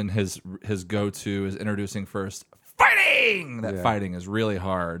his go to is introducing first fighting. That fighting is really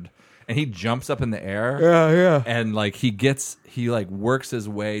hard, and he jumps up in the air. Yeah. And like he works his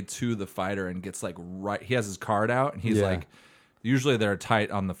way to the fighter and gets like right. He has his card out, and he's like. Usually they're tight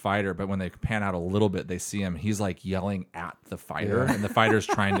on the fighter, but when they pan out a little bit, they see him. He's like yelling at the fighter, and the fighter's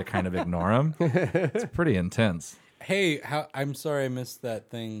trying to kind of ignore him. It's pretty intense. Hey, I'm sorry I missed that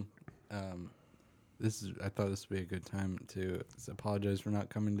thing. I thought this would be a good time to apologize for not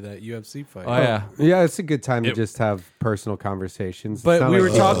coming to that UFC fight. Oh yeah, Yeah, it's a good time to just have personal conversations. But It's not we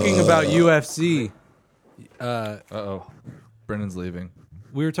like- were talking about UFC. Uh-oh. Brendan's leaving.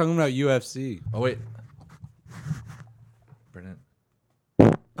 We were talking about UFC. Oh, wait. Brendan.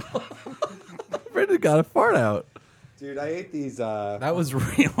 Brendan got a fart out. Dude, I ate these. That was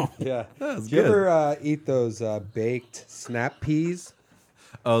real. Yeah. was Did you good. ever eat those baked snap peas?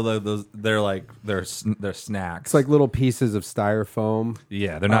 Oh, they're snacks. It's like little pieces of styrofoam.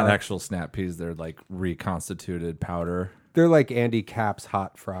 yeah, they're not actual snap peas. They're like reconstituted powder. They're like Andy Capp's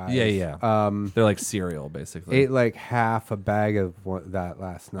hot fries. Yeah. They're like cereal, basically. Ate like half a bag of that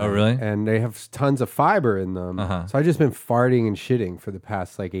last night. Oh, really? And they have tons of fiber in them. So I've just been farting and shitting for the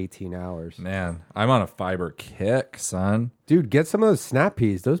past like 18 hours. Man, I'm on a fiber kick, son. Dude, get some of those snap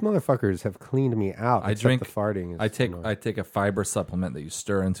peas. Those motherfuckers have cleaned me out. I except drink. the farting. Is I take annoying. a fiber supplement that you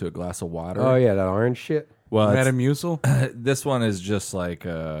stir into a glass of water. Oh yeah, that orange shit. Well, it's- Metamucil? this one is just like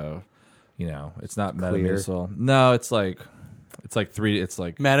it's not Metamucil. No, it's like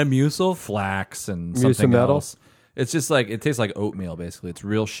Metamucil? flax and something Mucimetal? else. It's just like it tastes like oatmeal basically. It's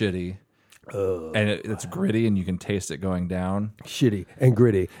real shitty. And it's gritty and you can taste it going down. Shitty and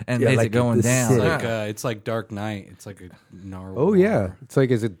gritty. And taste it going this down. sick. It's like Dark Knight. It's like a narwhal. Oh yeah, it's like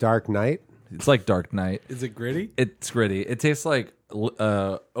is it Dark Knight? It's like Dark Knight. Is it gritty? It's gritty. It tastes like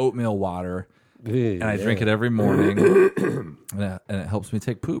oatmeal water. And I drink it every morning. and it helps me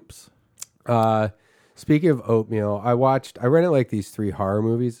take poops. Speaking of oatmeal, I rented like these 3 horror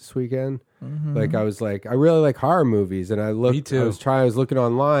movies this weekend. Like I was like, I really like horror movies, and I looked. Me too. I was looking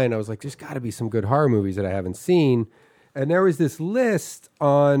online. I was like, there's got to be some good horror movies that I haven't seen. And there was this list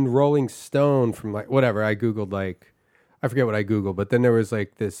on Rolling Stone from like whatever I googled, like I forget what I googled, but then there was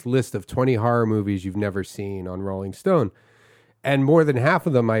like this list of 20 horror movies you've never seen on Rolling Stone. And more than half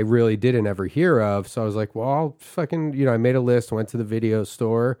of them I really didn't ever hear of. So I was like, well, I'll fucking, I made a list, went to the video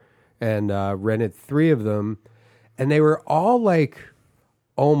store and rented 3 of them. And they were all like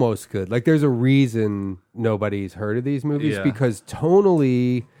almost good. Like there's a reason nobody's heard of these movies because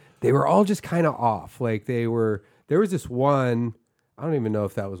tonally they were all just kind of off. Like there was this one, I don't even know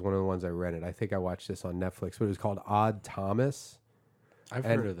if that was one of the ones I rented. I think I watched this on Netflix, but it was called Odd Thomas. I've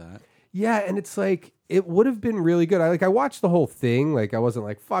heard of that. Yeah, and it's like it would have been really good. I watched the whole thing. Like I wasn't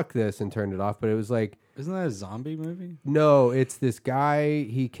like fuck this and turned it off, but it was like, isn't that a zombie movie? no, it's this guy.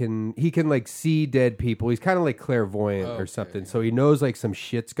 He can like see dead people. He's kind of like clairvoyant or something. So he knows like some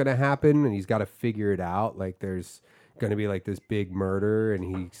shit's gonna happen, and he's got to figure it out. Like there's gonna be like this big murder, and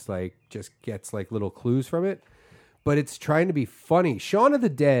he's like just gets like little clues from it. But it's trying to be funny. Shaun of the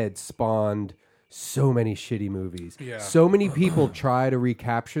Dead spawned so many shitty movies. Yeah. So many people try to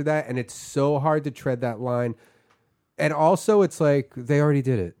recapture that, and it's so hard to tread that line. And also, it's like they already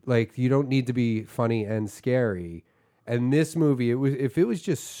did it. Like you don't need to be funny and scary. And this movie, if it was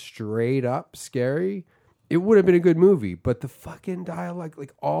just straight up scary, it would have been a good movie. But the fucking dialogue,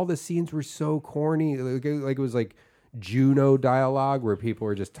 like all the scenes were so corny. Like it was like Juno dialogue where people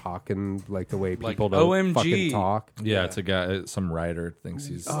were just talking like the way people don't OMG. fucking talk. Yeah, it's a guy. Some writer thinks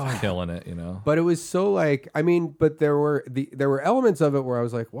he's killing it. But it was so like, I mean, but there were elements of it where I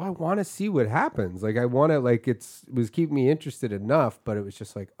was like, well, I want to see what happens. Like I want to like it was keeping me interested enough, but it was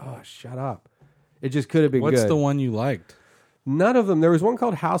just like, oh, shut up. It just could have been good. What's the one you liked? None of them. There was one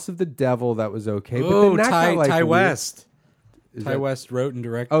called House of the Devil that was okay. But Oh, then that got, like, Ty weird. West. Ty that- West wrote and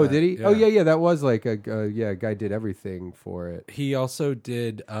directed. Oh, that. did he? Yeah. Oh, yeah. That was like a guy did everything for it. He also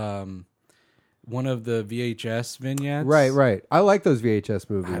did one of the VHS vignettes. Right. I like those VHS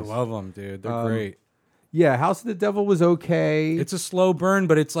movies. I love them, dude. They're great. Yeah, House of the Devil was okay. It's a slow burn,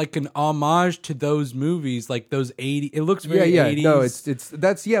 but it's like an homage to those movies, like those 80s. It looks very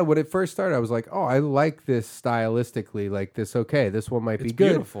 80s. No, when it first started, I was like, oh, I like this stylistically. Like this, okay, this one might be good.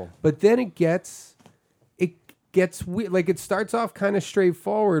 Beautiful. But then it gets weird. Like it starts off kind of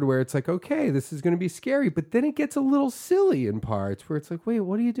straightforward, where it's like, okay, this is going to be scary, but then it gets a little silly in parts, where it's like, wait,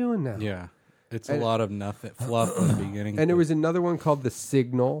 what are you doing now? Yeah. It's a lot of nothing fluff in the beginning. And there was another one called The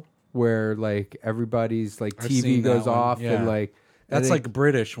Signal, where like everybody's like I've TV seen goes that one, off yeah. and like That's and like a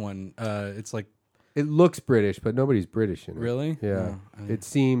British one. It's like it looks British, but nobody's British in it. Really? Yeah. No, It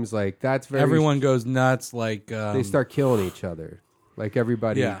seems like that's very everyone goes nuts. Like they start killing each other. Like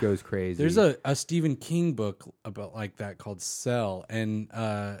everybody goes crazy. There's a Stephen King book about like that called Cell, and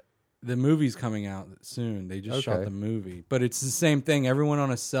the movie's coming out soon. They just shot the movie, but it's the same thing. Everyone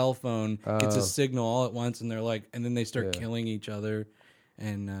on a cell phone gets a signal all at once, and they're like, and then they start killing each other.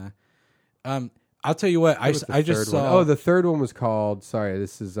 And I'll tell you what, I just saw. Oh, the third one was called. Sorry,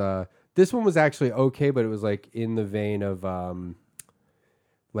 this one was actually okay, but it was like in the vein of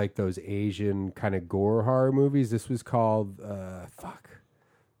like those Asian kind of gore horror movies. This was called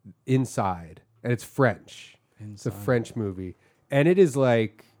Inside, and it's French. It's a French movie, and it is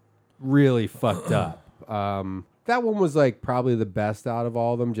like really fucked up. That one was like probably the best out of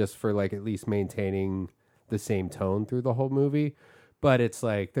all of them, just for like at least maintaining the same tone through the whole movie. But it's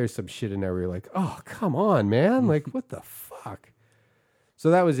like there's some shit in there where you're like, oh, come on, man, like what the fuck.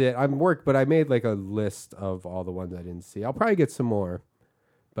 So that was it. But I made like a list of all the ones I didn't see. I'll probably get some more.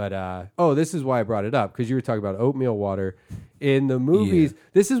 But this is why I brought it up, because you were talking about oatmeal water in the movies. Yeah.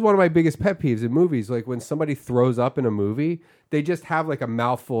 This is one of my biggest pet peeves in movies. Like when somebody throws up in a movie, they just have like a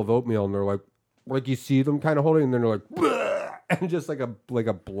mouthful of oatmeal, and they're like you see them kind of holding, and then they're like, bleh, and just like a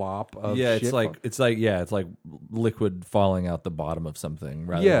blop of shit. It's like liquid falling out the bottom of something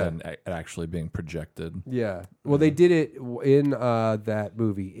rather than actually being projected. Yeah. Well, they did it in that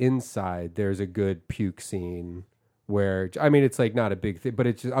movie Inside. There's a good puke scene. Where, I mean, it's like not a big thing, but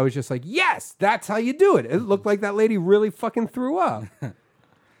I was just like, yes, that's how you do it. It looked like that lady really fucking threw up.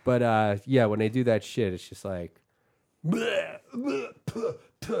 But when they do that shit, it's just like, bleh, bleh, puh,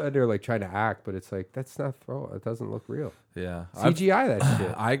 puh, and they're like trying to act, but it's like, that's not it doesn't look real. Yeah. CGI that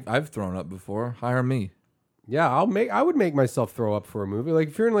shit. I've thrown up before. Hire me. Yeah, I would make myself throw up for a movie. Like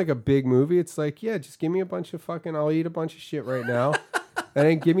if you're in like a big movie, it's like, yeah, just give me a bunch of I'll eat a bunch of shit right now. And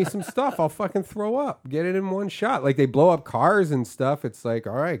then give me some stuff. I'll fucking throw up. Get it in one shot. Like they blow up cars and stuff. It's like,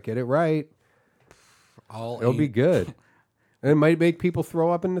 all right, get it right. It'll be good. And it might make people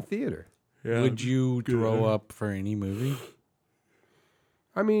throw up in the theater. Yeah. Would you throw up for any movie?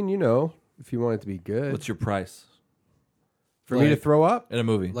 I mean, if you want it to be good. What's your price? For me to throw up? In a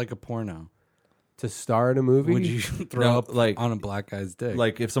movie. Like a porno. To star in a movie? Would you throw up like on a black guy's dick?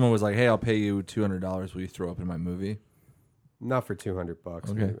 Like if someone was like, hey, I'll pay you $200, will you throw up in my movie? Not for $200.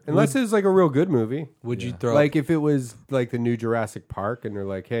 Okay. Maybe. Unless it's like a real good movie. Would you throw Like if it was like the new Jurassic Park and they're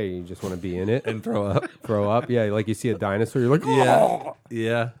like, hey, you just want to be in it And throw up. throw up. Yeah, like you see a dinosaur, you're like,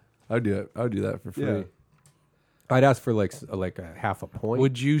 Yeah. I'd do it. I would do that for free. yeah. I'd ask for like a half a point.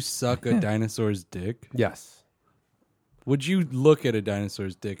 Would you suck a dinosaur's dick? Yes. Would you look at a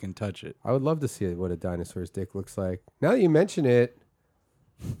dinosaur's dick and touch it? I would love to see what a dinosaur's dick looks like. Now that you mention it,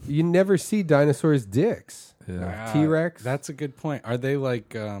 you never see dinosaurs' dicks. Yeah. T-Rex. That's a good point. Are they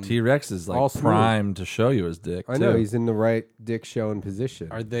like T-Rex is All like smooth. primed to show you his dick. I know too. he's in the right dick showing position.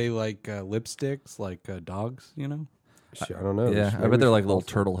 are they like lipsticks like dogs, you know? I don't know. Yeah, I bet they're like little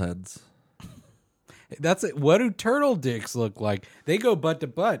turtle heads. That's it. What do turtle dicks look like? They go butt to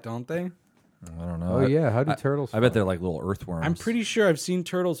butt, don't they? I don't know. Oh yeah, how do turtles? I bet fuck? they're like little earthworms. I'm pretty sure I've seen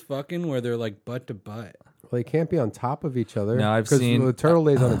turtles fucking where they're like butt to butt. Well, they can't be on top of each other. No, I've 'cause seen- the turtle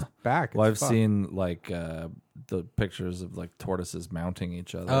lays on its back. Well, I've It's fucked. seen like the pictures of like tortoises mounting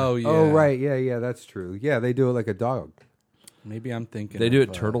each other. Oh yeah. Oh right, yeah, that's true. Yeah, they do it like a dog. Maybe I'm thinking. They do of,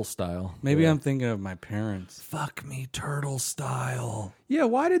 it turtle style. Maybe I'm thinking of my parents. Fuck me, turtle style. Yeah,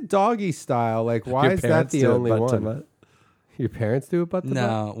 why did doggy style? Like, why Your is that parents the do it only butt to one? butt? Your parents do it butt to butt?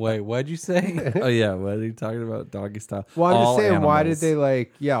 No, wait. What'd you say? Oh yeah, what are you talking about? Doggy style. Well, I'm All just saying, why did animals. they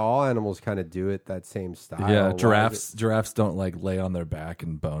like? Yeah, all animals kind of do it that same style. Yeah, Why giraffes don't like lay on their back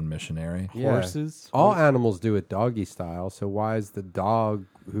and bone missionary. is it- yeah. Horses? All animals do it doggy style. So why is the dog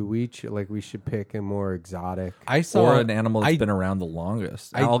who we we should pick a more exotic? I saw Or an animal that's I- been around the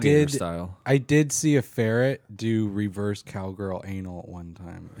longest. I Alligator did- style. I did see a ferret do reverse cowgirl anal at one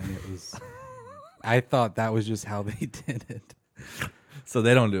time, and it was. I thought that was just how they did it. So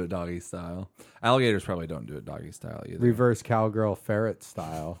they don't do it doggy style. Alligators probably don't do it doggy style either. Reverse cowgirl ferret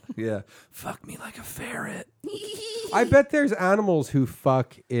style. Yeah. Fuck me like a ferret. I bet there's animals who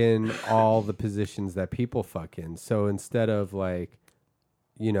fuck in all the positions that people fuck in. So instead of like,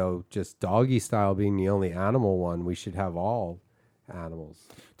 just doggy style being the only animal one, we should have all animals.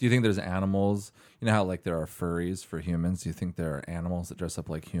 Do you think there's animals? You know how like there are furries for humans? Do you think there are animals that dress up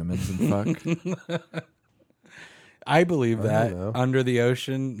like humans and fuck? I believe that know. under the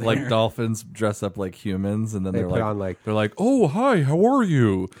ocean, Like there- dolphins dress up like humans, and then They they're put like, on, like- they're like, oh hi, how are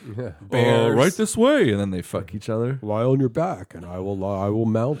you? Bears. Right this way, and then they fuck each other. Lie on your back, and I will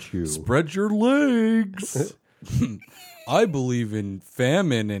mount you. Spread your legs. I believe in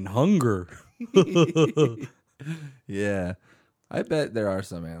famine and hunger. Yeah, I bet there are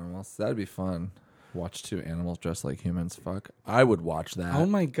some animals. That'd be fun. Watch two animals dressed like humans fuck. I would watch that. Oh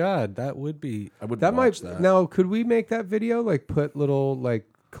my god, that would be. I would That watch might that. now. Could we make that video? Like put little like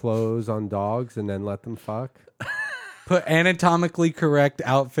clothes on dogs and then let them fuck. Put anatomically correct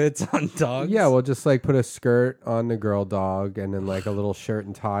outfits on dogs. Yeah, we'll just like put a skirt on the girl dog and then like a little shirt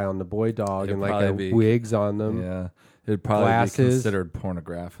and tie on the boy dog It'd and like probably be- wigs on them. Yeah, it'd probably Glasses. be considered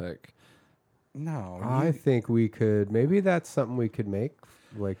pornographic. No. I think we could. Maybe that's something we could make.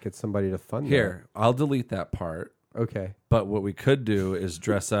 Like get somebody to fund Here, I'll delete that part. that. Okay. But what we could do is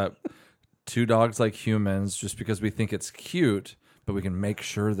dress up two dogs like humans just because we think it's cute, but we can make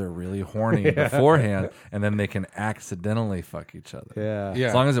sure they're really horny beforehand, and then they can accidentally fuck each other. Yeah. Yeah.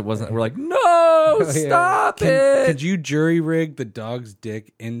 As long as it wasn't, we're like, no, stop it. Could you jury rig the dog's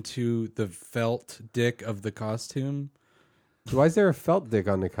dick into the felt dick of the costume? Why is there a felt dick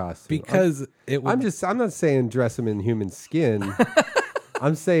on the costume? Because it would. I'm not saying dress them in human skin.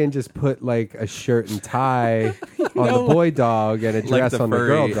 I'm saying just put like a shirt and tie on the boy dog and a dress the on the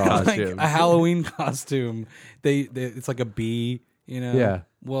girl furry dog. like costumes. a Halloween costume. It's like a bee, you know? Yeah.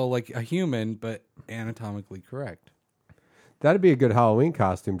 Well, like a human, but anatomically correct. That'd be a good Halloween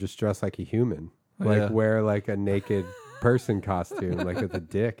costume. Just dress like a human, like Yeah. wear like a naked person costume, like with a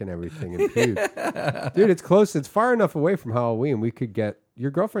dick and everything and pubes. Dude, it's close. It's far enough away from Halloween. We could get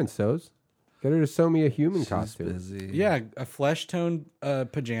your girlfriend sews. Get her to sew me a human costume. Busy. Yeah, a flesh toned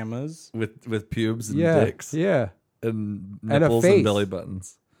pajamas. With pubes and Yeah, dicks yeah. and And a nipples face. and belly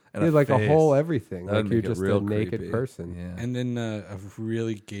buttons. And Dude, like a face. whole everything. That'd Like you're make it just a real naked creepy. person. Yeah. And then a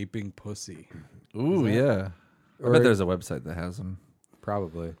really gaping pussy. Ooh, yeah. I Or- bet there's a website that has them.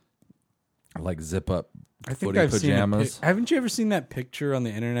 Probably. Like zip up I think footy I've pajamas. seen. Haven't you ever seen that picture on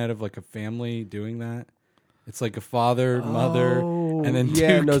the internet of like a family doing that? It's like a father, mother, and then yeah,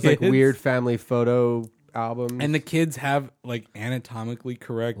 two and those kids. like weird family photo albums. And the kids have like anatomically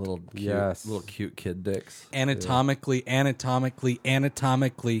correct, little cute, Yes. little cute kid dicks. anatomically,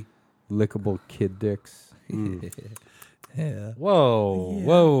 lickable kid dicks. Yeah. Whoa,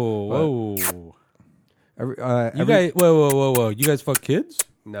 whoa, whoa! You guys, whoa! You guys fuck kids?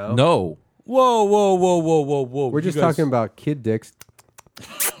 no. No. Whoa! We're just talking about kid dicks.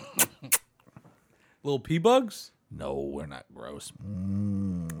 little pee bugs. No, we're not gross.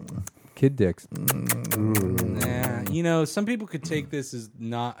 Kid dicks. Nah, you know, some people could take this as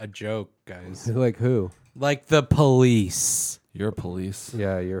not a joke, guys. Like who? Like the police. You're police.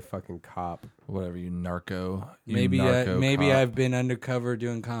 Yeah, you're a fucking cop. Whatever, you narco. You Maybe narco cop. I've been undercover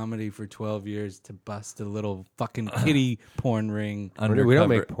doing comedy for 12 years to bust a little fucking kitty porn ring. We don't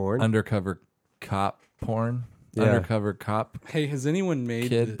make porn. Undercover cop porn. Yeah. Undercover cop. Hey, has anyone made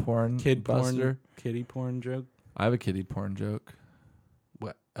Kid the porn kid buster? porn, kitty porn joke? I have a kitty porn joke.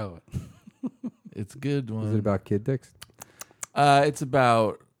 What? Oh, It's a good one. Is it about kid dicks? It's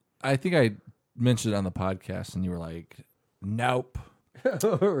about. I think I mentioned it on the podcast, and you were like, "Nope."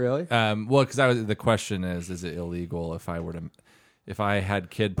 Really? Well, because the question is it illegal if I had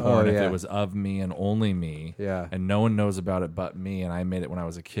kid porn, if yeah. it was of me and only me, Yeah. and no one knows about it but me, and I made it when I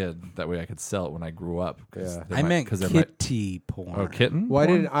was a kid. That way I could sell it when I grew up. Yeah. I meant kitty porn. Oh, kitten? Why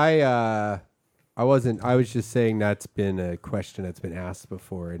porn? didn't I? I wasn't. I was just saying that's been a question that's been asked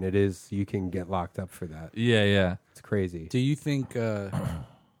before, and it is. You can get locked up for that. Yeah. It's crazy. Do you think there's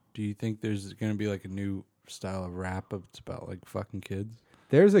going to be like a new style of rap that's about like fucking kids?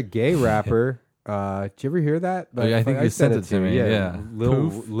 There's a gay rapper. Did you ever hear that? Oh, yeah, I think you sent it to me, yeah.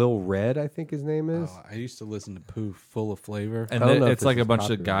 Lil Red, I think his name is. Oh, I used to listen to Poof, full of flavor. And I don't know if it's like this a is bunch of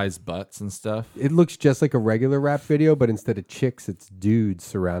popular. guys' butts and stuff. It looks just like a regular rap video, but instead of chicks, it's dudes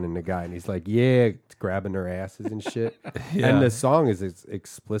surrounding the guy, and he's like, "Yeah," grabbing their asses and shit. Yeah. And the song is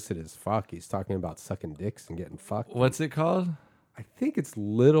explicit as fuck. He's talking about sucking dicks and getting fucked. What's it called? I think it's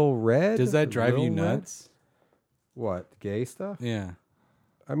Little Red. Does that drive Lil you Red? nuts? What, gay stuff? Yeah.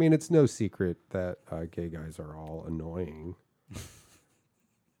 I mean, it's no secret that gay guys are all annoying.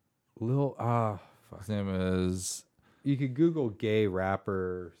 Fuck. His name is. You could Google gay rapper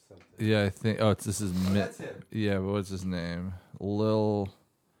or something. Yeah, I think. Oh, this is. That's him. Yeah, but what's his name? Lil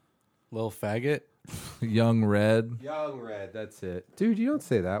Faggot? Young Red. Young Red, that's it. Dude, you don't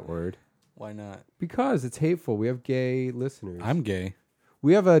say that word. Why not? Because it's hateful. We have gay listeners. I'm gay.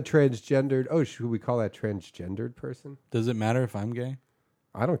 We have a transgendered. Oh, should we call that transgendered person? Does it matter if I'm gay?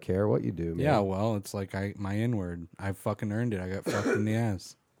 I don't care what you do, man. Yeah, well, it's like my N-word. I fucking earned it. I got fucked in the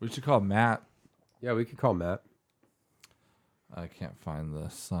ass. We should call Matt. Yeah, we could call Matt. I can't find the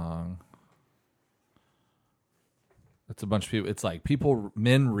song. It's a bunch of people. It's like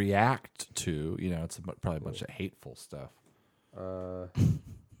men react to. It's probably a bunch of hateful stuff. You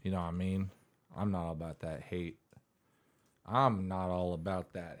know what I mean? I'm not all about that hate.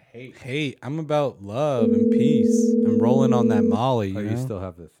 Hey, I'm about love and peace. I'm rolling on that Molly. You You know? still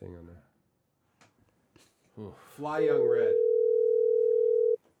have the thing on there. Fly Young Red.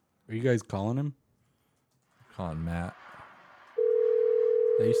 Are you guys calling him? Calling Matt.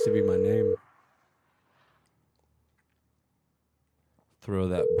 That used to be my name. Throw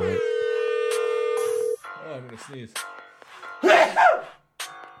that boy. Oh, I'm gonna sneeze.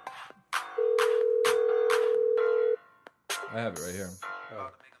 I have it right here.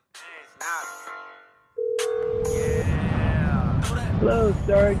 Hello,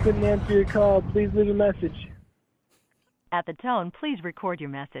 sorry, couldn't answer your call. Please leave a message. At the tone, please record your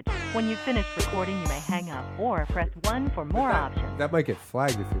message. When you've finished recording, you may hang up or press 1 for more options. That might get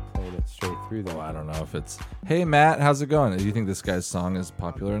flagged if you're playing it straight through, though. Well, I don't know if it's. Hey Matt, how's it going? Do you think this guy's song is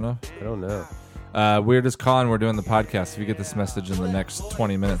popular enough? I don't know. We're just calling. We're doing the podcast. If you get this message in the next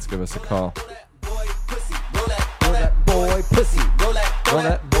 20 minutes, give us a call. Boy pussy. Roll that boy pussy.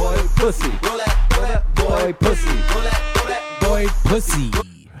 Roll that boy pussy. Boy pussy.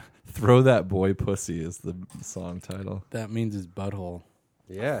 Throw that boy pussy is the song title. That means his butthole.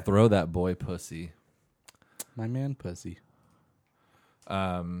 Yeah. Throw that boy pussy. My man pussy.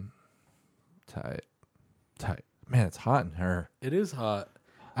 Tight. Man, it's hot in her. It is hot.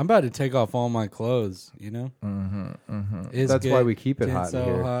 I'm about to take off all my clothes, you know? That's why we keep it getting hot in so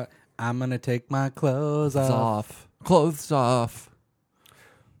here. hot. I'm going to take my clothes It's off. off. Clothes off.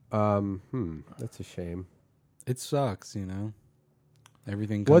 That's a shame. It sucks, you know?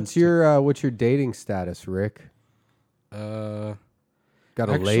 Everything comes What's your dating status, Rick? to, Got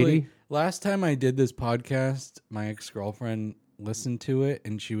a actually, lady? Last time I did this podcast, my ex-girlfriend listened to it,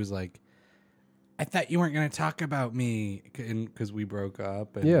 and she was like, I thought you weren't going to talk about me, because we broke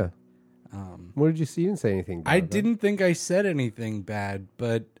up. And, Yeah. What did you see? You didn't say anything bad. I didn't think I said anything bad,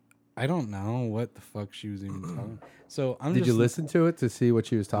 but I don't know what the fuck she was even talking. So Did you listen to it to see what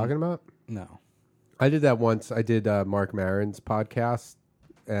she was talking about? No. I did that once. I did Mark Maron's podcast,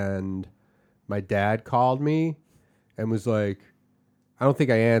 and my dad called me and was like, I don't think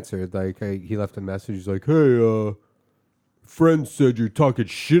I answered. Like, he left a message. He's like, hey, friend said you're talking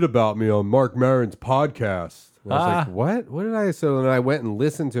shit about me on Mark Maron's podcast. And I was like, what? What did I? So then I went and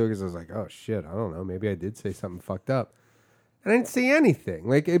listened to it because I was like, oh shit, I don't know. Maybe I did say something fucked up. And I didn't say anything.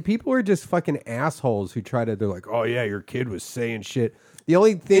 Like, people are just fucking assholes who try to, they're like, oh yeah, your kid was saying shit. The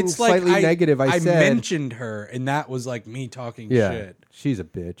only thing It's slightly like negative I said. mentioned her, and that was like me talking shit. She's a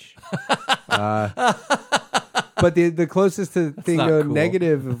bitch. But the closest to thing not cool.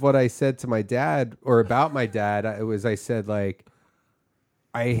 negative of what I said to my dad or about my dad, I said like,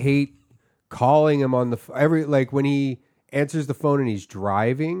 I hate calling him on the like when he answers the phone and he's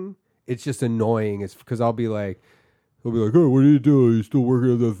driving. It's just annoying. It's because I'll be like. He'll be like, "Oh, what are you doing? Are you still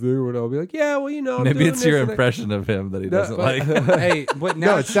working on that thing?" And I'll be like, "Yeah, well, you know." Maybe it's your impression of him that he doesn't like. Hey, but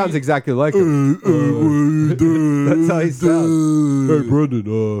now No, it sounds exactly like him. That's how he sounds. Hey,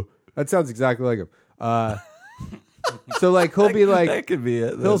 Brendan. That sounds exactly like him. So like he'll be like, that could be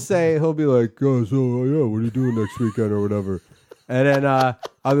it. he'll be like, "Oh, so yeah, what are you doing next weekend or whatever?" And then I'll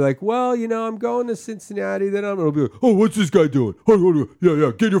be like, well, you know, I'm going to Cincinnati. Then I'll be like, oh, what's this guy doing? Oh,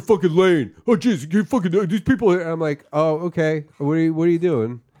 yeah, get your fucking lane. Oh, jeez, you fucking these people. And I'm like, oh, okay. What are you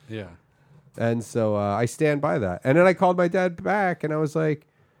doing? Yeah. And so I stand by that. And then I called my dad back, and I was like,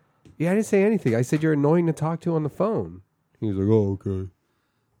 yeah, I didn't say anything. I said you're annoying to talk to on the phone. He was like, oh,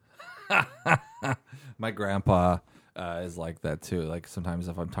 okay. My grandpa is like that too. Like sometimes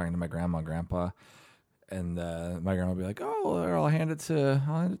if I'm talking to my grandma and grandpa. And my grandma will be like, "Oh, I'll hand it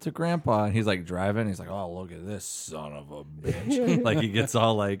to Grandpa." And he's like driving. He's like, "Oh, look at this son of a bitch!" Like he gets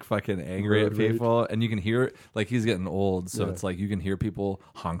all like fucking angry at people, and you can hear it. Like he's getting old, so it's like you can hear people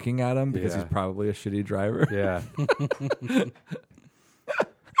honking at him because he's probably a shitty driver. Yeah.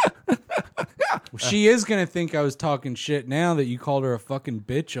 She is gonna think I was talking shit now that you called her a fucking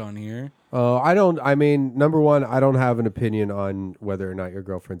bitch on here. Oh, I mean, number one, I don't have an opinion on whether or not your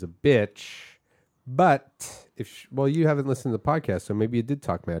girlfriend's a bitch. But you haven't listened to the podcast, so maybe you did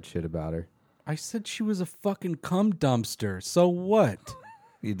talk mad shit about her. I said she was a fucking cum dumpster. So what?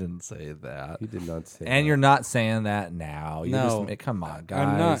 You didn't say that. You did not say that. And you're not saying that now. No. Come on, guys.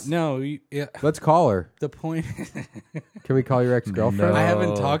 I'm not. No. Yeah. Let's call her. The point. Can we call your ex-girlfriend? No. I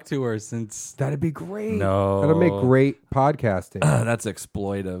haven't talked to her since. That'd be great. No. That'll make great podcasting. That's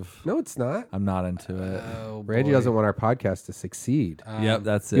exploitive. No, it's not. I'm not into it. Oh, Randy boy. doesn't want our podcast to succeed. Yep,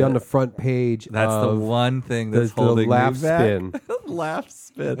 that's it. Be on the front page. That's the one thing that's the holding laugh me back. spin. Laugh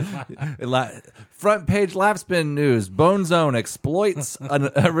spin. Front page laugh spin news. Bone Zone exploits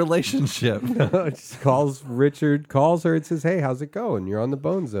a relationship. Just calls her and says, "Hey, how's it going? You're on the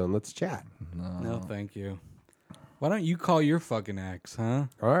Bone Zone. Let's chat." No, thank you. Why don't you call your fucking ex, huh?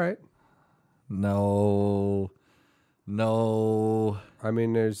 All right. No. I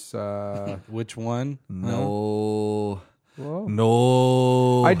mean, there's Which one? No. well,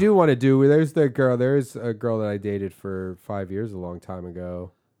 No. I do want to do. There's a girl that I dated for 5 years, a long time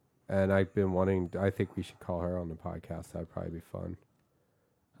ago, and I've been wanting. I think we should call her on the podcast. That'd probably be fun.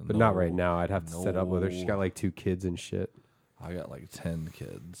 But not right now. I'd have to set up with her. She's got like 2 kids and shit. I got like 10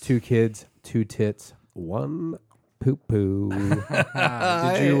 kids. 2 kids, 2 tits, 1 poop poo. Did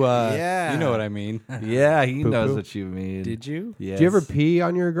you? yeah. You know what I mean. Yeah, he knows Poo-poo. what you mean. Did you? Yes. Do you ever pee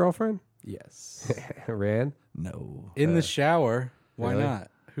on your girlfriend? Yes. Ran? No. In the shower. Why really? not?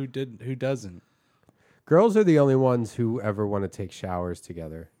 Who doesn't? Girls are the only ones who ever want to take showers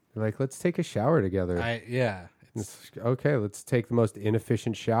together. They're like, let's take a shower together. Okay, let's take the most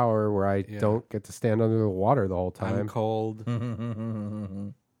inefficient shower where I don't get to stand under the water the whole time. I'm cold.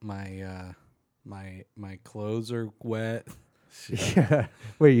 My clothes are wet. Yeah.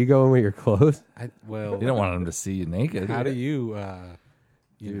 Wait, you going with your clothes? Well, You don't want them to see you naked. How do you?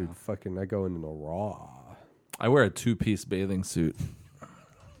 Dude, fucking, I go in the raw. I wear a 2-piece bathing suit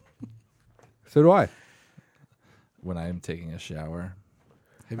So do I. when I'm taking a shower.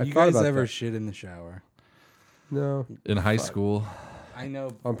 Have I you thought guys about ever that. shit in the shower? No. In high school. I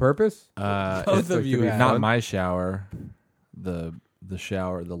know. On purpose? Both of you have. Not my shower. The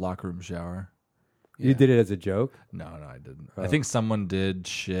shower, the locker room shower. You did it as a joke? No, I didn't. I think someone did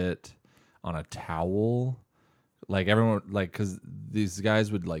shit on a towel. Like everyone, like, because these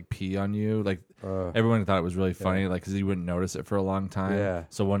guys would like pee on you. Like everyone thought it was really funny, like, because you wouldn't notice it for a long time. Yeah.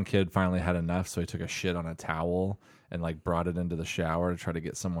 So one kid finally had enough, so he took a shit on a towel and like brought it into the shower to try to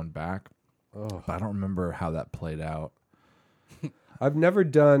get someone back. Oh. But I don't remember how that played out. I've never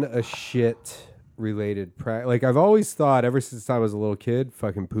done a shit related like I've always thought ever since I was a little kid,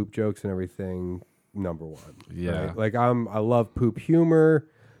 fucking poop jokes and everything, number one. Yeah. Right? Like I love poop humor,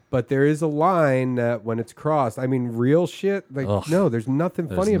 but there is a line that when it's crossed, I mean real shit, like no, there's nothing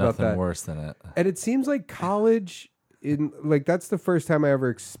funny about that. There's nothing worse than it. And it seems like college that's the first time I ever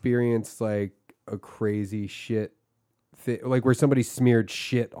experienced like a crazy shit like where somebody smeared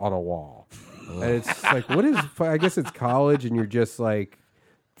shit on a wall. And it's like, what is, I guess it's college and you're just like,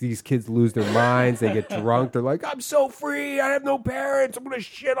 these kids lose their minds. They get drunk. They're like, I'm so free. I have no parents. I'm going to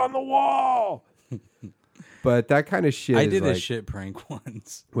shit on the wall. But that kind of shit I is did like, a shit prank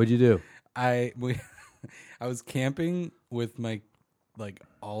once. What'd you do? I was camping with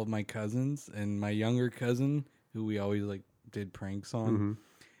all of my cousins, and my younger cousin, who we always like did pranks on,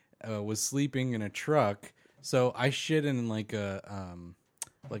 was sleeping in a truck. So I shit in like a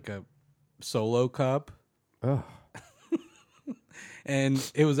Solo cup. Oh.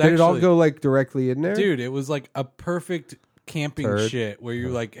 And it was Did actually, it all go like directly in there? dude, it was like a perfect camping Turd. shit where you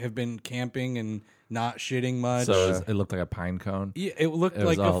like have been camping and not shitting much. So it looked like a pine cone. Yeah, it looked It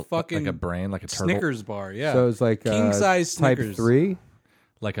was like a all fucking like a brain, like a turtle, Snickers bar. Yeah, So it was like king size type Snickers. 3.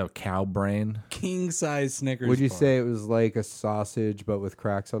 like a cow brain. King size Snickers. Would you bar. say it was like a sausage but with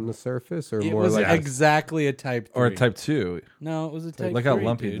cracks on the surface, or It more was like exactly a type 3. Or a type 2. No, it was a type Look 3. how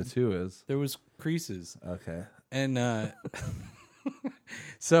lumpy dude. the 2 is. There was creases. Okay. And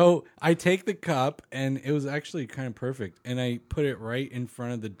so I take the cup, and it was actually kind of perfect. And I put it right in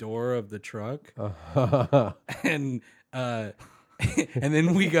front of the door of the truck. And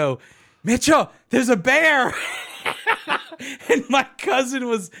then we go, Mitchell, there's a bear. And my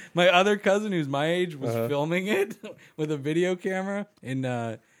other cousin who's my age was filming it with a video camera.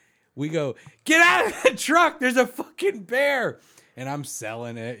 And we go, get out of the truck. There's a fucking bear. And I'm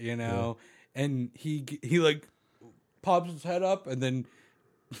selling it, you know. Yeah. And he like pops his head up and then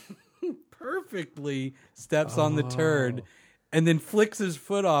perfectly steps on the turd and then flicks his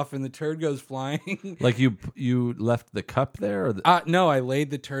foot off and the turd goes flying. Like you left the cup there? Or No, I laid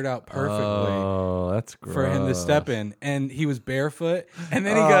the turd out perfectly. Oh, that's gross. For him to step in, and he was barefoot, and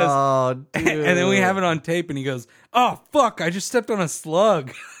then he goes, dude. and then we have it on tape, and he goes, "Oh fuck, I just stepped on a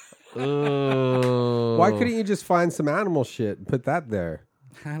slug." Why couldn't you just find some animal shit and put that there?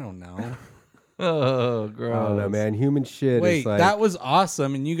 I don't know. Oh, gross. I don't know, man. Human shit Wait, is like... that was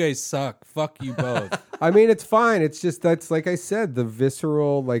awesome, and you guys suck. Fuck you both. I mean, it's fine. It's just, that's like I said, the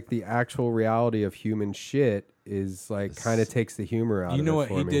visceral, like the actual reality of human shit is like kind of takes the humor out of it. You know what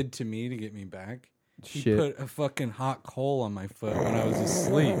for he me. did to me to get me back? He Shit. put a fucking hot coal on my foot when I was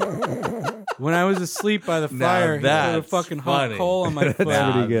asleep. When I was asleep by the fire, he put a that's fucking funny. hot coal on my foot.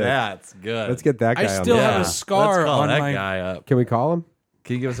 That's pretty good. That's good. Let's get that guy I on still the have phone. a scar Let's call on that my. guy up. Can we call him?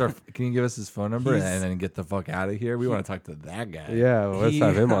 Can you give us his phone number He's- and then get the fuck out of here? We want to talk to that guy. Yeah, well, let's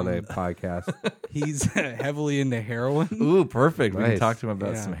have him on a podcast. He's heavily into heroin. Ooh, perfect. We can Nice. talk to him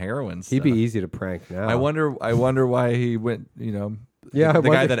about Yeah. some heroin stuff. He'd be easy to prank now. I wonder why he went, Yeah, the I guy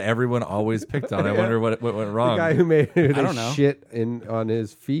wonder- that everyone always picked on. I wonder what went The wrong. guy who made I don't know. shit on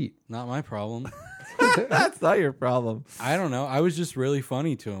his feet. Not my problem. That's not your problem. I don't know. I was just really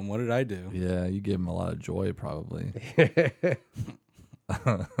funny to him. What did I do? Yeah, you gave him a lot of joy, probably.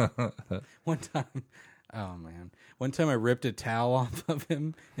 One time I ripped a towel off of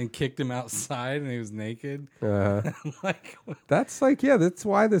him and kicked him outside, and he was naked. Like, That's like, yeah, that's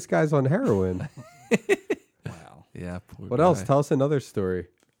why this guy's on heroin. wow. Yeah. Poor What guy. else? Tell us another story.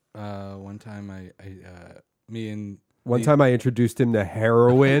 One time One time I introduced him to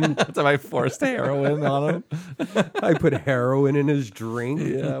heroin. One time I forced heroin on him. I put heroin in his drink.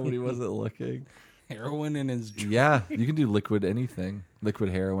 Yeah, when he wasn't looking. heroin in his drink. Yeah, you can do liquid anything. Liquid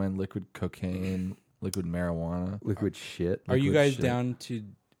heroin, liquid cocaine, liquid marijuana. Liquid shit. Are you liquid guys shit. down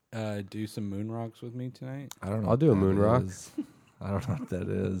to do some moon rocks with me tonight? I don't know. I'll do a what moon that rock. is. I don't know what that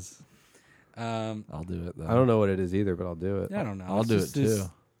is. I'll do it though. I don't know what it is either, but I'll do it. I don't know. I'll It's do just it this-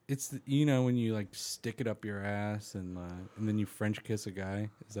 too. It's when you like stick it up your ass and then you French kiss a guy.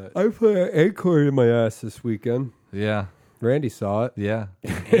 Is that I put an acorn in my ass this weekend. Yeah, Randy saw it. yeah.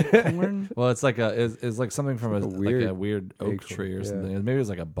 acorn? Well, it's like it's like something from Like a weird oak acorn, tree or yeah. something. Maybe it was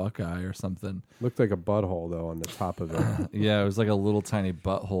like a buckeye or something. Looked like a butthole though on the top of it. Yeah, it was like a little tiny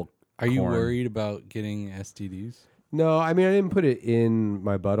butthole. Are you corn. worried about getting STDs? No, I mean I didn't put it in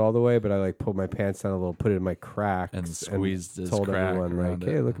my butt all the way, but I like pulled my pants down a little, put it in my cracks, And squeezed his told crack everyone like, around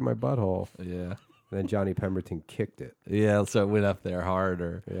 "Hey, it. look at my butthole." Yeah, And then Johnny Pemberton kicked it. yeah. So it went up there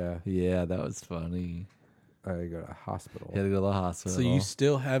harder. Yeah, Yeah, that was funny. I had to go to the hospital. He had to go to the hospital. So you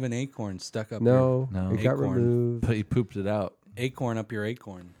still have an acorn stuck up No, No. it got Acorn. removed. But he pooped it out, your acorn up your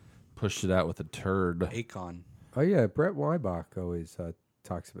acorn. pushed it out with a turd. Acon. Oh yeah, Brett Weibach always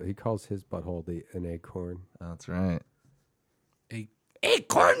talks about. He calls his butthole an acorn. That's right.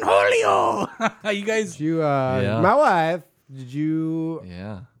 Acorn Julio. You guys Did you? Yeah. My wife. Did you?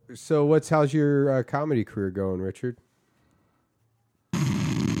 Yeah. So how's your comedy career going, Richard?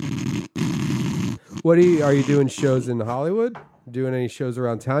 Are you doing shows in Hollywood? Doing any shows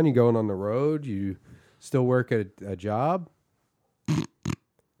around town? You going on the road? You Still work at a job?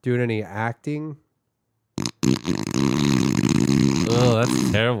 Doing any acting? Oh, that's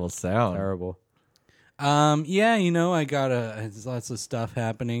a terrible sound. Terrible. Yeah, I got lots of stuff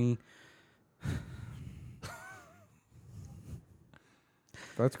happening.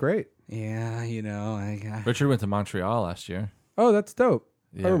 That's great. Yeah, I got. Richard went to Montreal last year. Oh, that's dope.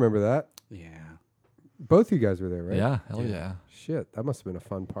 Yeah. I remember that. Yeah. Both you guys were there, right? Yeah, hell yeah. Shit, that must have been a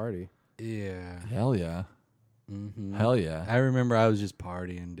fun party. Yeah. Hell yeah. Mm-hmm. Hell yeah. I remember I was just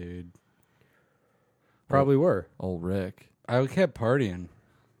partying, dude. Probably were. Old Rick. I kept partying.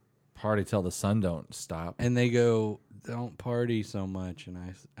 Party till the sun don't stop. And they go, don't party so much.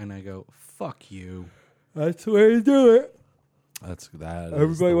 And I go, fuck you. That's the way to do it. That's that.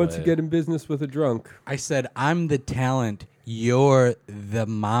 Everybody wants to get in business with a drunk. I said, I'm the talent. You're the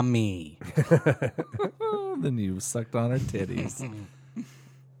mommy. Then you sucked on her titties.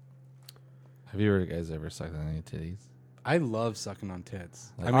 Have you guys ever sucked on any titties? I love sucking on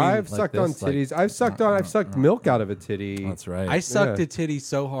tits. Like, I've like sucked this, on titties. I've sucked milk out of a titty. That's right. I sucked Yeah. a titty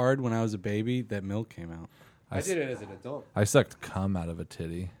so hard when I was a baby that milk came out. I did it as an adult. I sucked cum out of a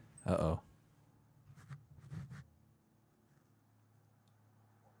titty. Uh-oh.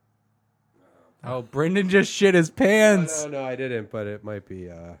 Oh, Brendan just shit his pants. No, I didn't, but it might be.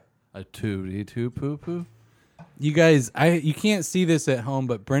 A tootie too poo poo. You guys, you can't see this at home,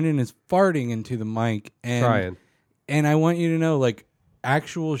 but Brendan is farting into the mic and Trying. And I want you to know, like,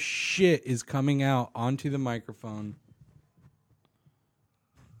 actual shit is coming out onto the microphone.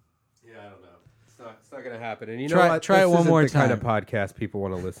 Yeah, I don't know. It's not going to happen. And you Try- know what? try This it one isn't more the kind of time. podcast people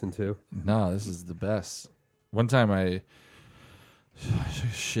want to listen to. No, this is the best. One time I took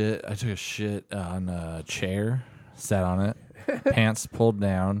a shit on a chair, sat on it, pants pulled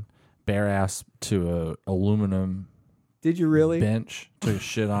down, bare ass to a aluminum Did you really? bench, took a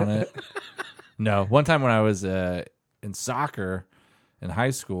shit on it. No, one time when I was in soccer in high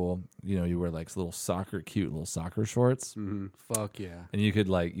school, you wear like cute little soccer shorts. Mm-hmm. Fuck yeah. And you could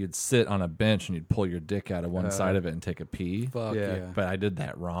you'd sit on a bench and you'd pull your dick out of one side of it and take a pee. Fuck Yeah. yeah. But I did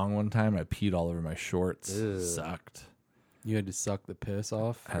that wrong one time. I peed all over my shorts. Ew. Sucked. You had to suck the piss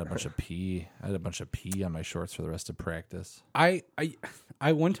off. I had a bunch of pee. On my shorts for the rest of practice. I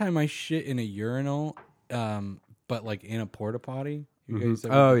one time I shit in a urinal, but like in a porta potty. You guys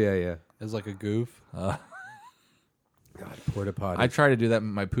ever, Oh, yeah. as like a goof. God, porta potty. I try to do that.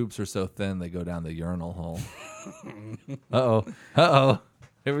 My poops are so thin they go down the urinal hole. Uh-oh.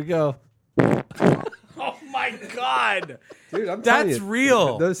 Here we go. Oh my god, Dude, I'm telling that's you,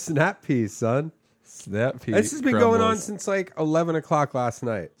 real. Those snap peas, son. Snap pee. This has been going on since like 11 o'clock last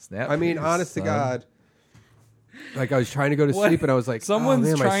night. Snap I mean, peas, honest to son. God. Like I was trying to go to What? sleep and I was like, Someone's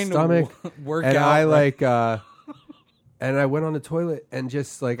oh, man, trying my stomach. to work and out. I right? and I went on the toilet and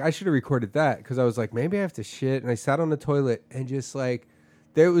just like, I should have recorded that because I was like, maybe I have to shit. And I sat on the toilet and just like,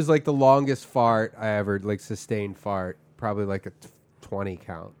 there was like the longest fart I ever like sustained fart. Probably like a 20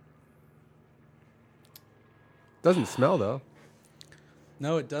 count. Doesn't smell though.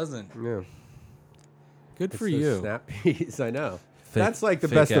 No, it doesn't. Yeah. Good It's for those you. Snap peas, I know. Fake- That's like the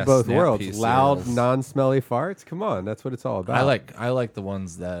fake best of ass both snap worlds. pea Loud, cereals. non-smelly farts. Come on, that's what it's all about. I like the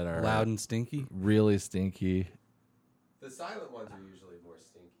ones that are Loud and stinky. really stinky. The silent ones are usually more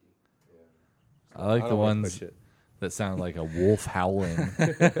stinky. I like I the don't wanna ones push it. that sound like a wolf howling.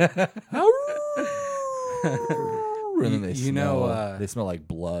 And then they You smell, know, they smell like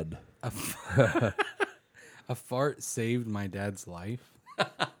blood. A fart saved my dad's life.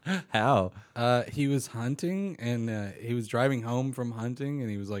 How? He was hunting and he was driving home from hunting, and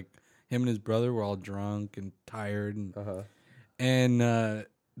he was like, him and his brother were all drunk and tired, and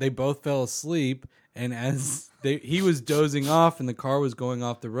they both fell asleep. And as he was dozing off and the car was going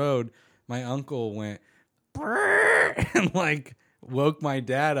off the road, my uncle went "Brrr," and like woke my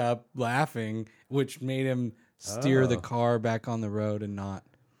dad up laughing, which made him steer the car back on the road and not.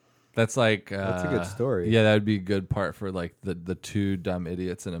 That's like That's a good story. Yeah, that would be a good part for like the two dumb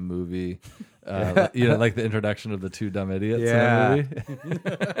idiots in a movie. Like the introduction of the two dumb idiots Yeah. in a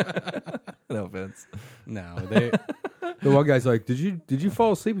movie. No offense. No, they. The one guy's like, "Did you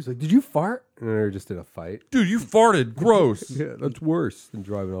fall asleep?" He's like, "Did you fart?" And they're just in a fight. Dude, you farted. Gross. Yeah, that's worse than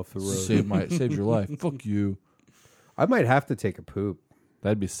driving off the road. Saved your life. Fuck you. I might have to take a poop.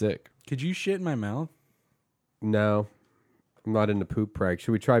 That'd be sick. Could you shit in my mouth? No, I'm not into poop pranks.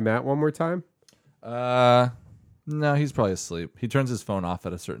 Should we try Matt one more time? No, he's probably asleep. He turns his phone off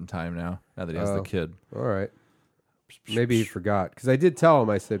at a certain time now that he has the kid. All right. Maybe he forgot because I did tell him.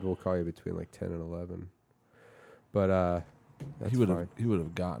 I said we'll call you between like 10 and 11. But that's He would fine.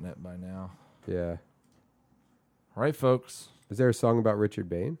 have gotten it by now. Yeah. All right, folks. Is there a song about Richard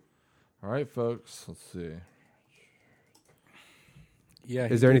Bain? All right, folks. Let's see. Yeah.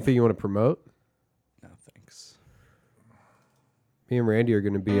 Is there anything you want to promote? No, thanks. Me and Randy are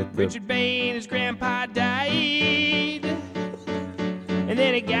going to be at the... Richard Bain, his grandpa died. And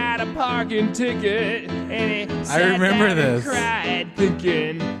then he got a parking ticket. And he sat remember down this. And cried,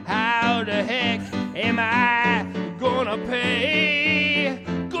 thinking, how the heck am I gonna pay?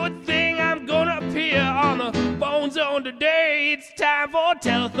 Good thing I'm gonna appear on the Bone Zone today. It's time for a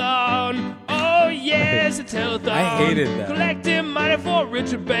telethon. Oh yes, a telethon. I hated that. Collecting money for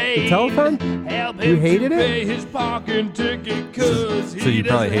Richard Bain. The telethon? Help You him hated to it? pay his parking ticket, cause So he you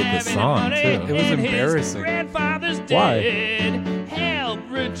probably doesn't hate have this any song, money, too. It was and his embarrassing. grandfather's Why? dead. Help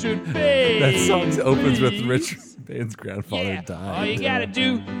Richard Bain. That song opens with please. Richard Bain's grandfather Yeah, died. all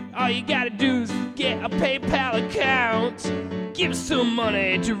you gotta do is get a PayPal account. Give some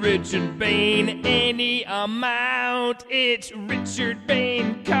money to Richard Bain, any amount. It's Richard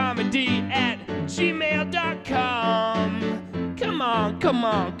Bain Comedy at gmail.com. Come on, come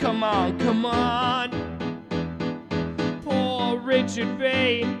on, come on, come on. Poor Richard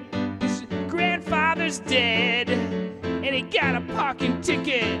Bain, his grandfather's dead, and he got a parking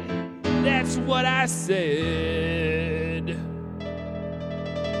ticket. That's what I said.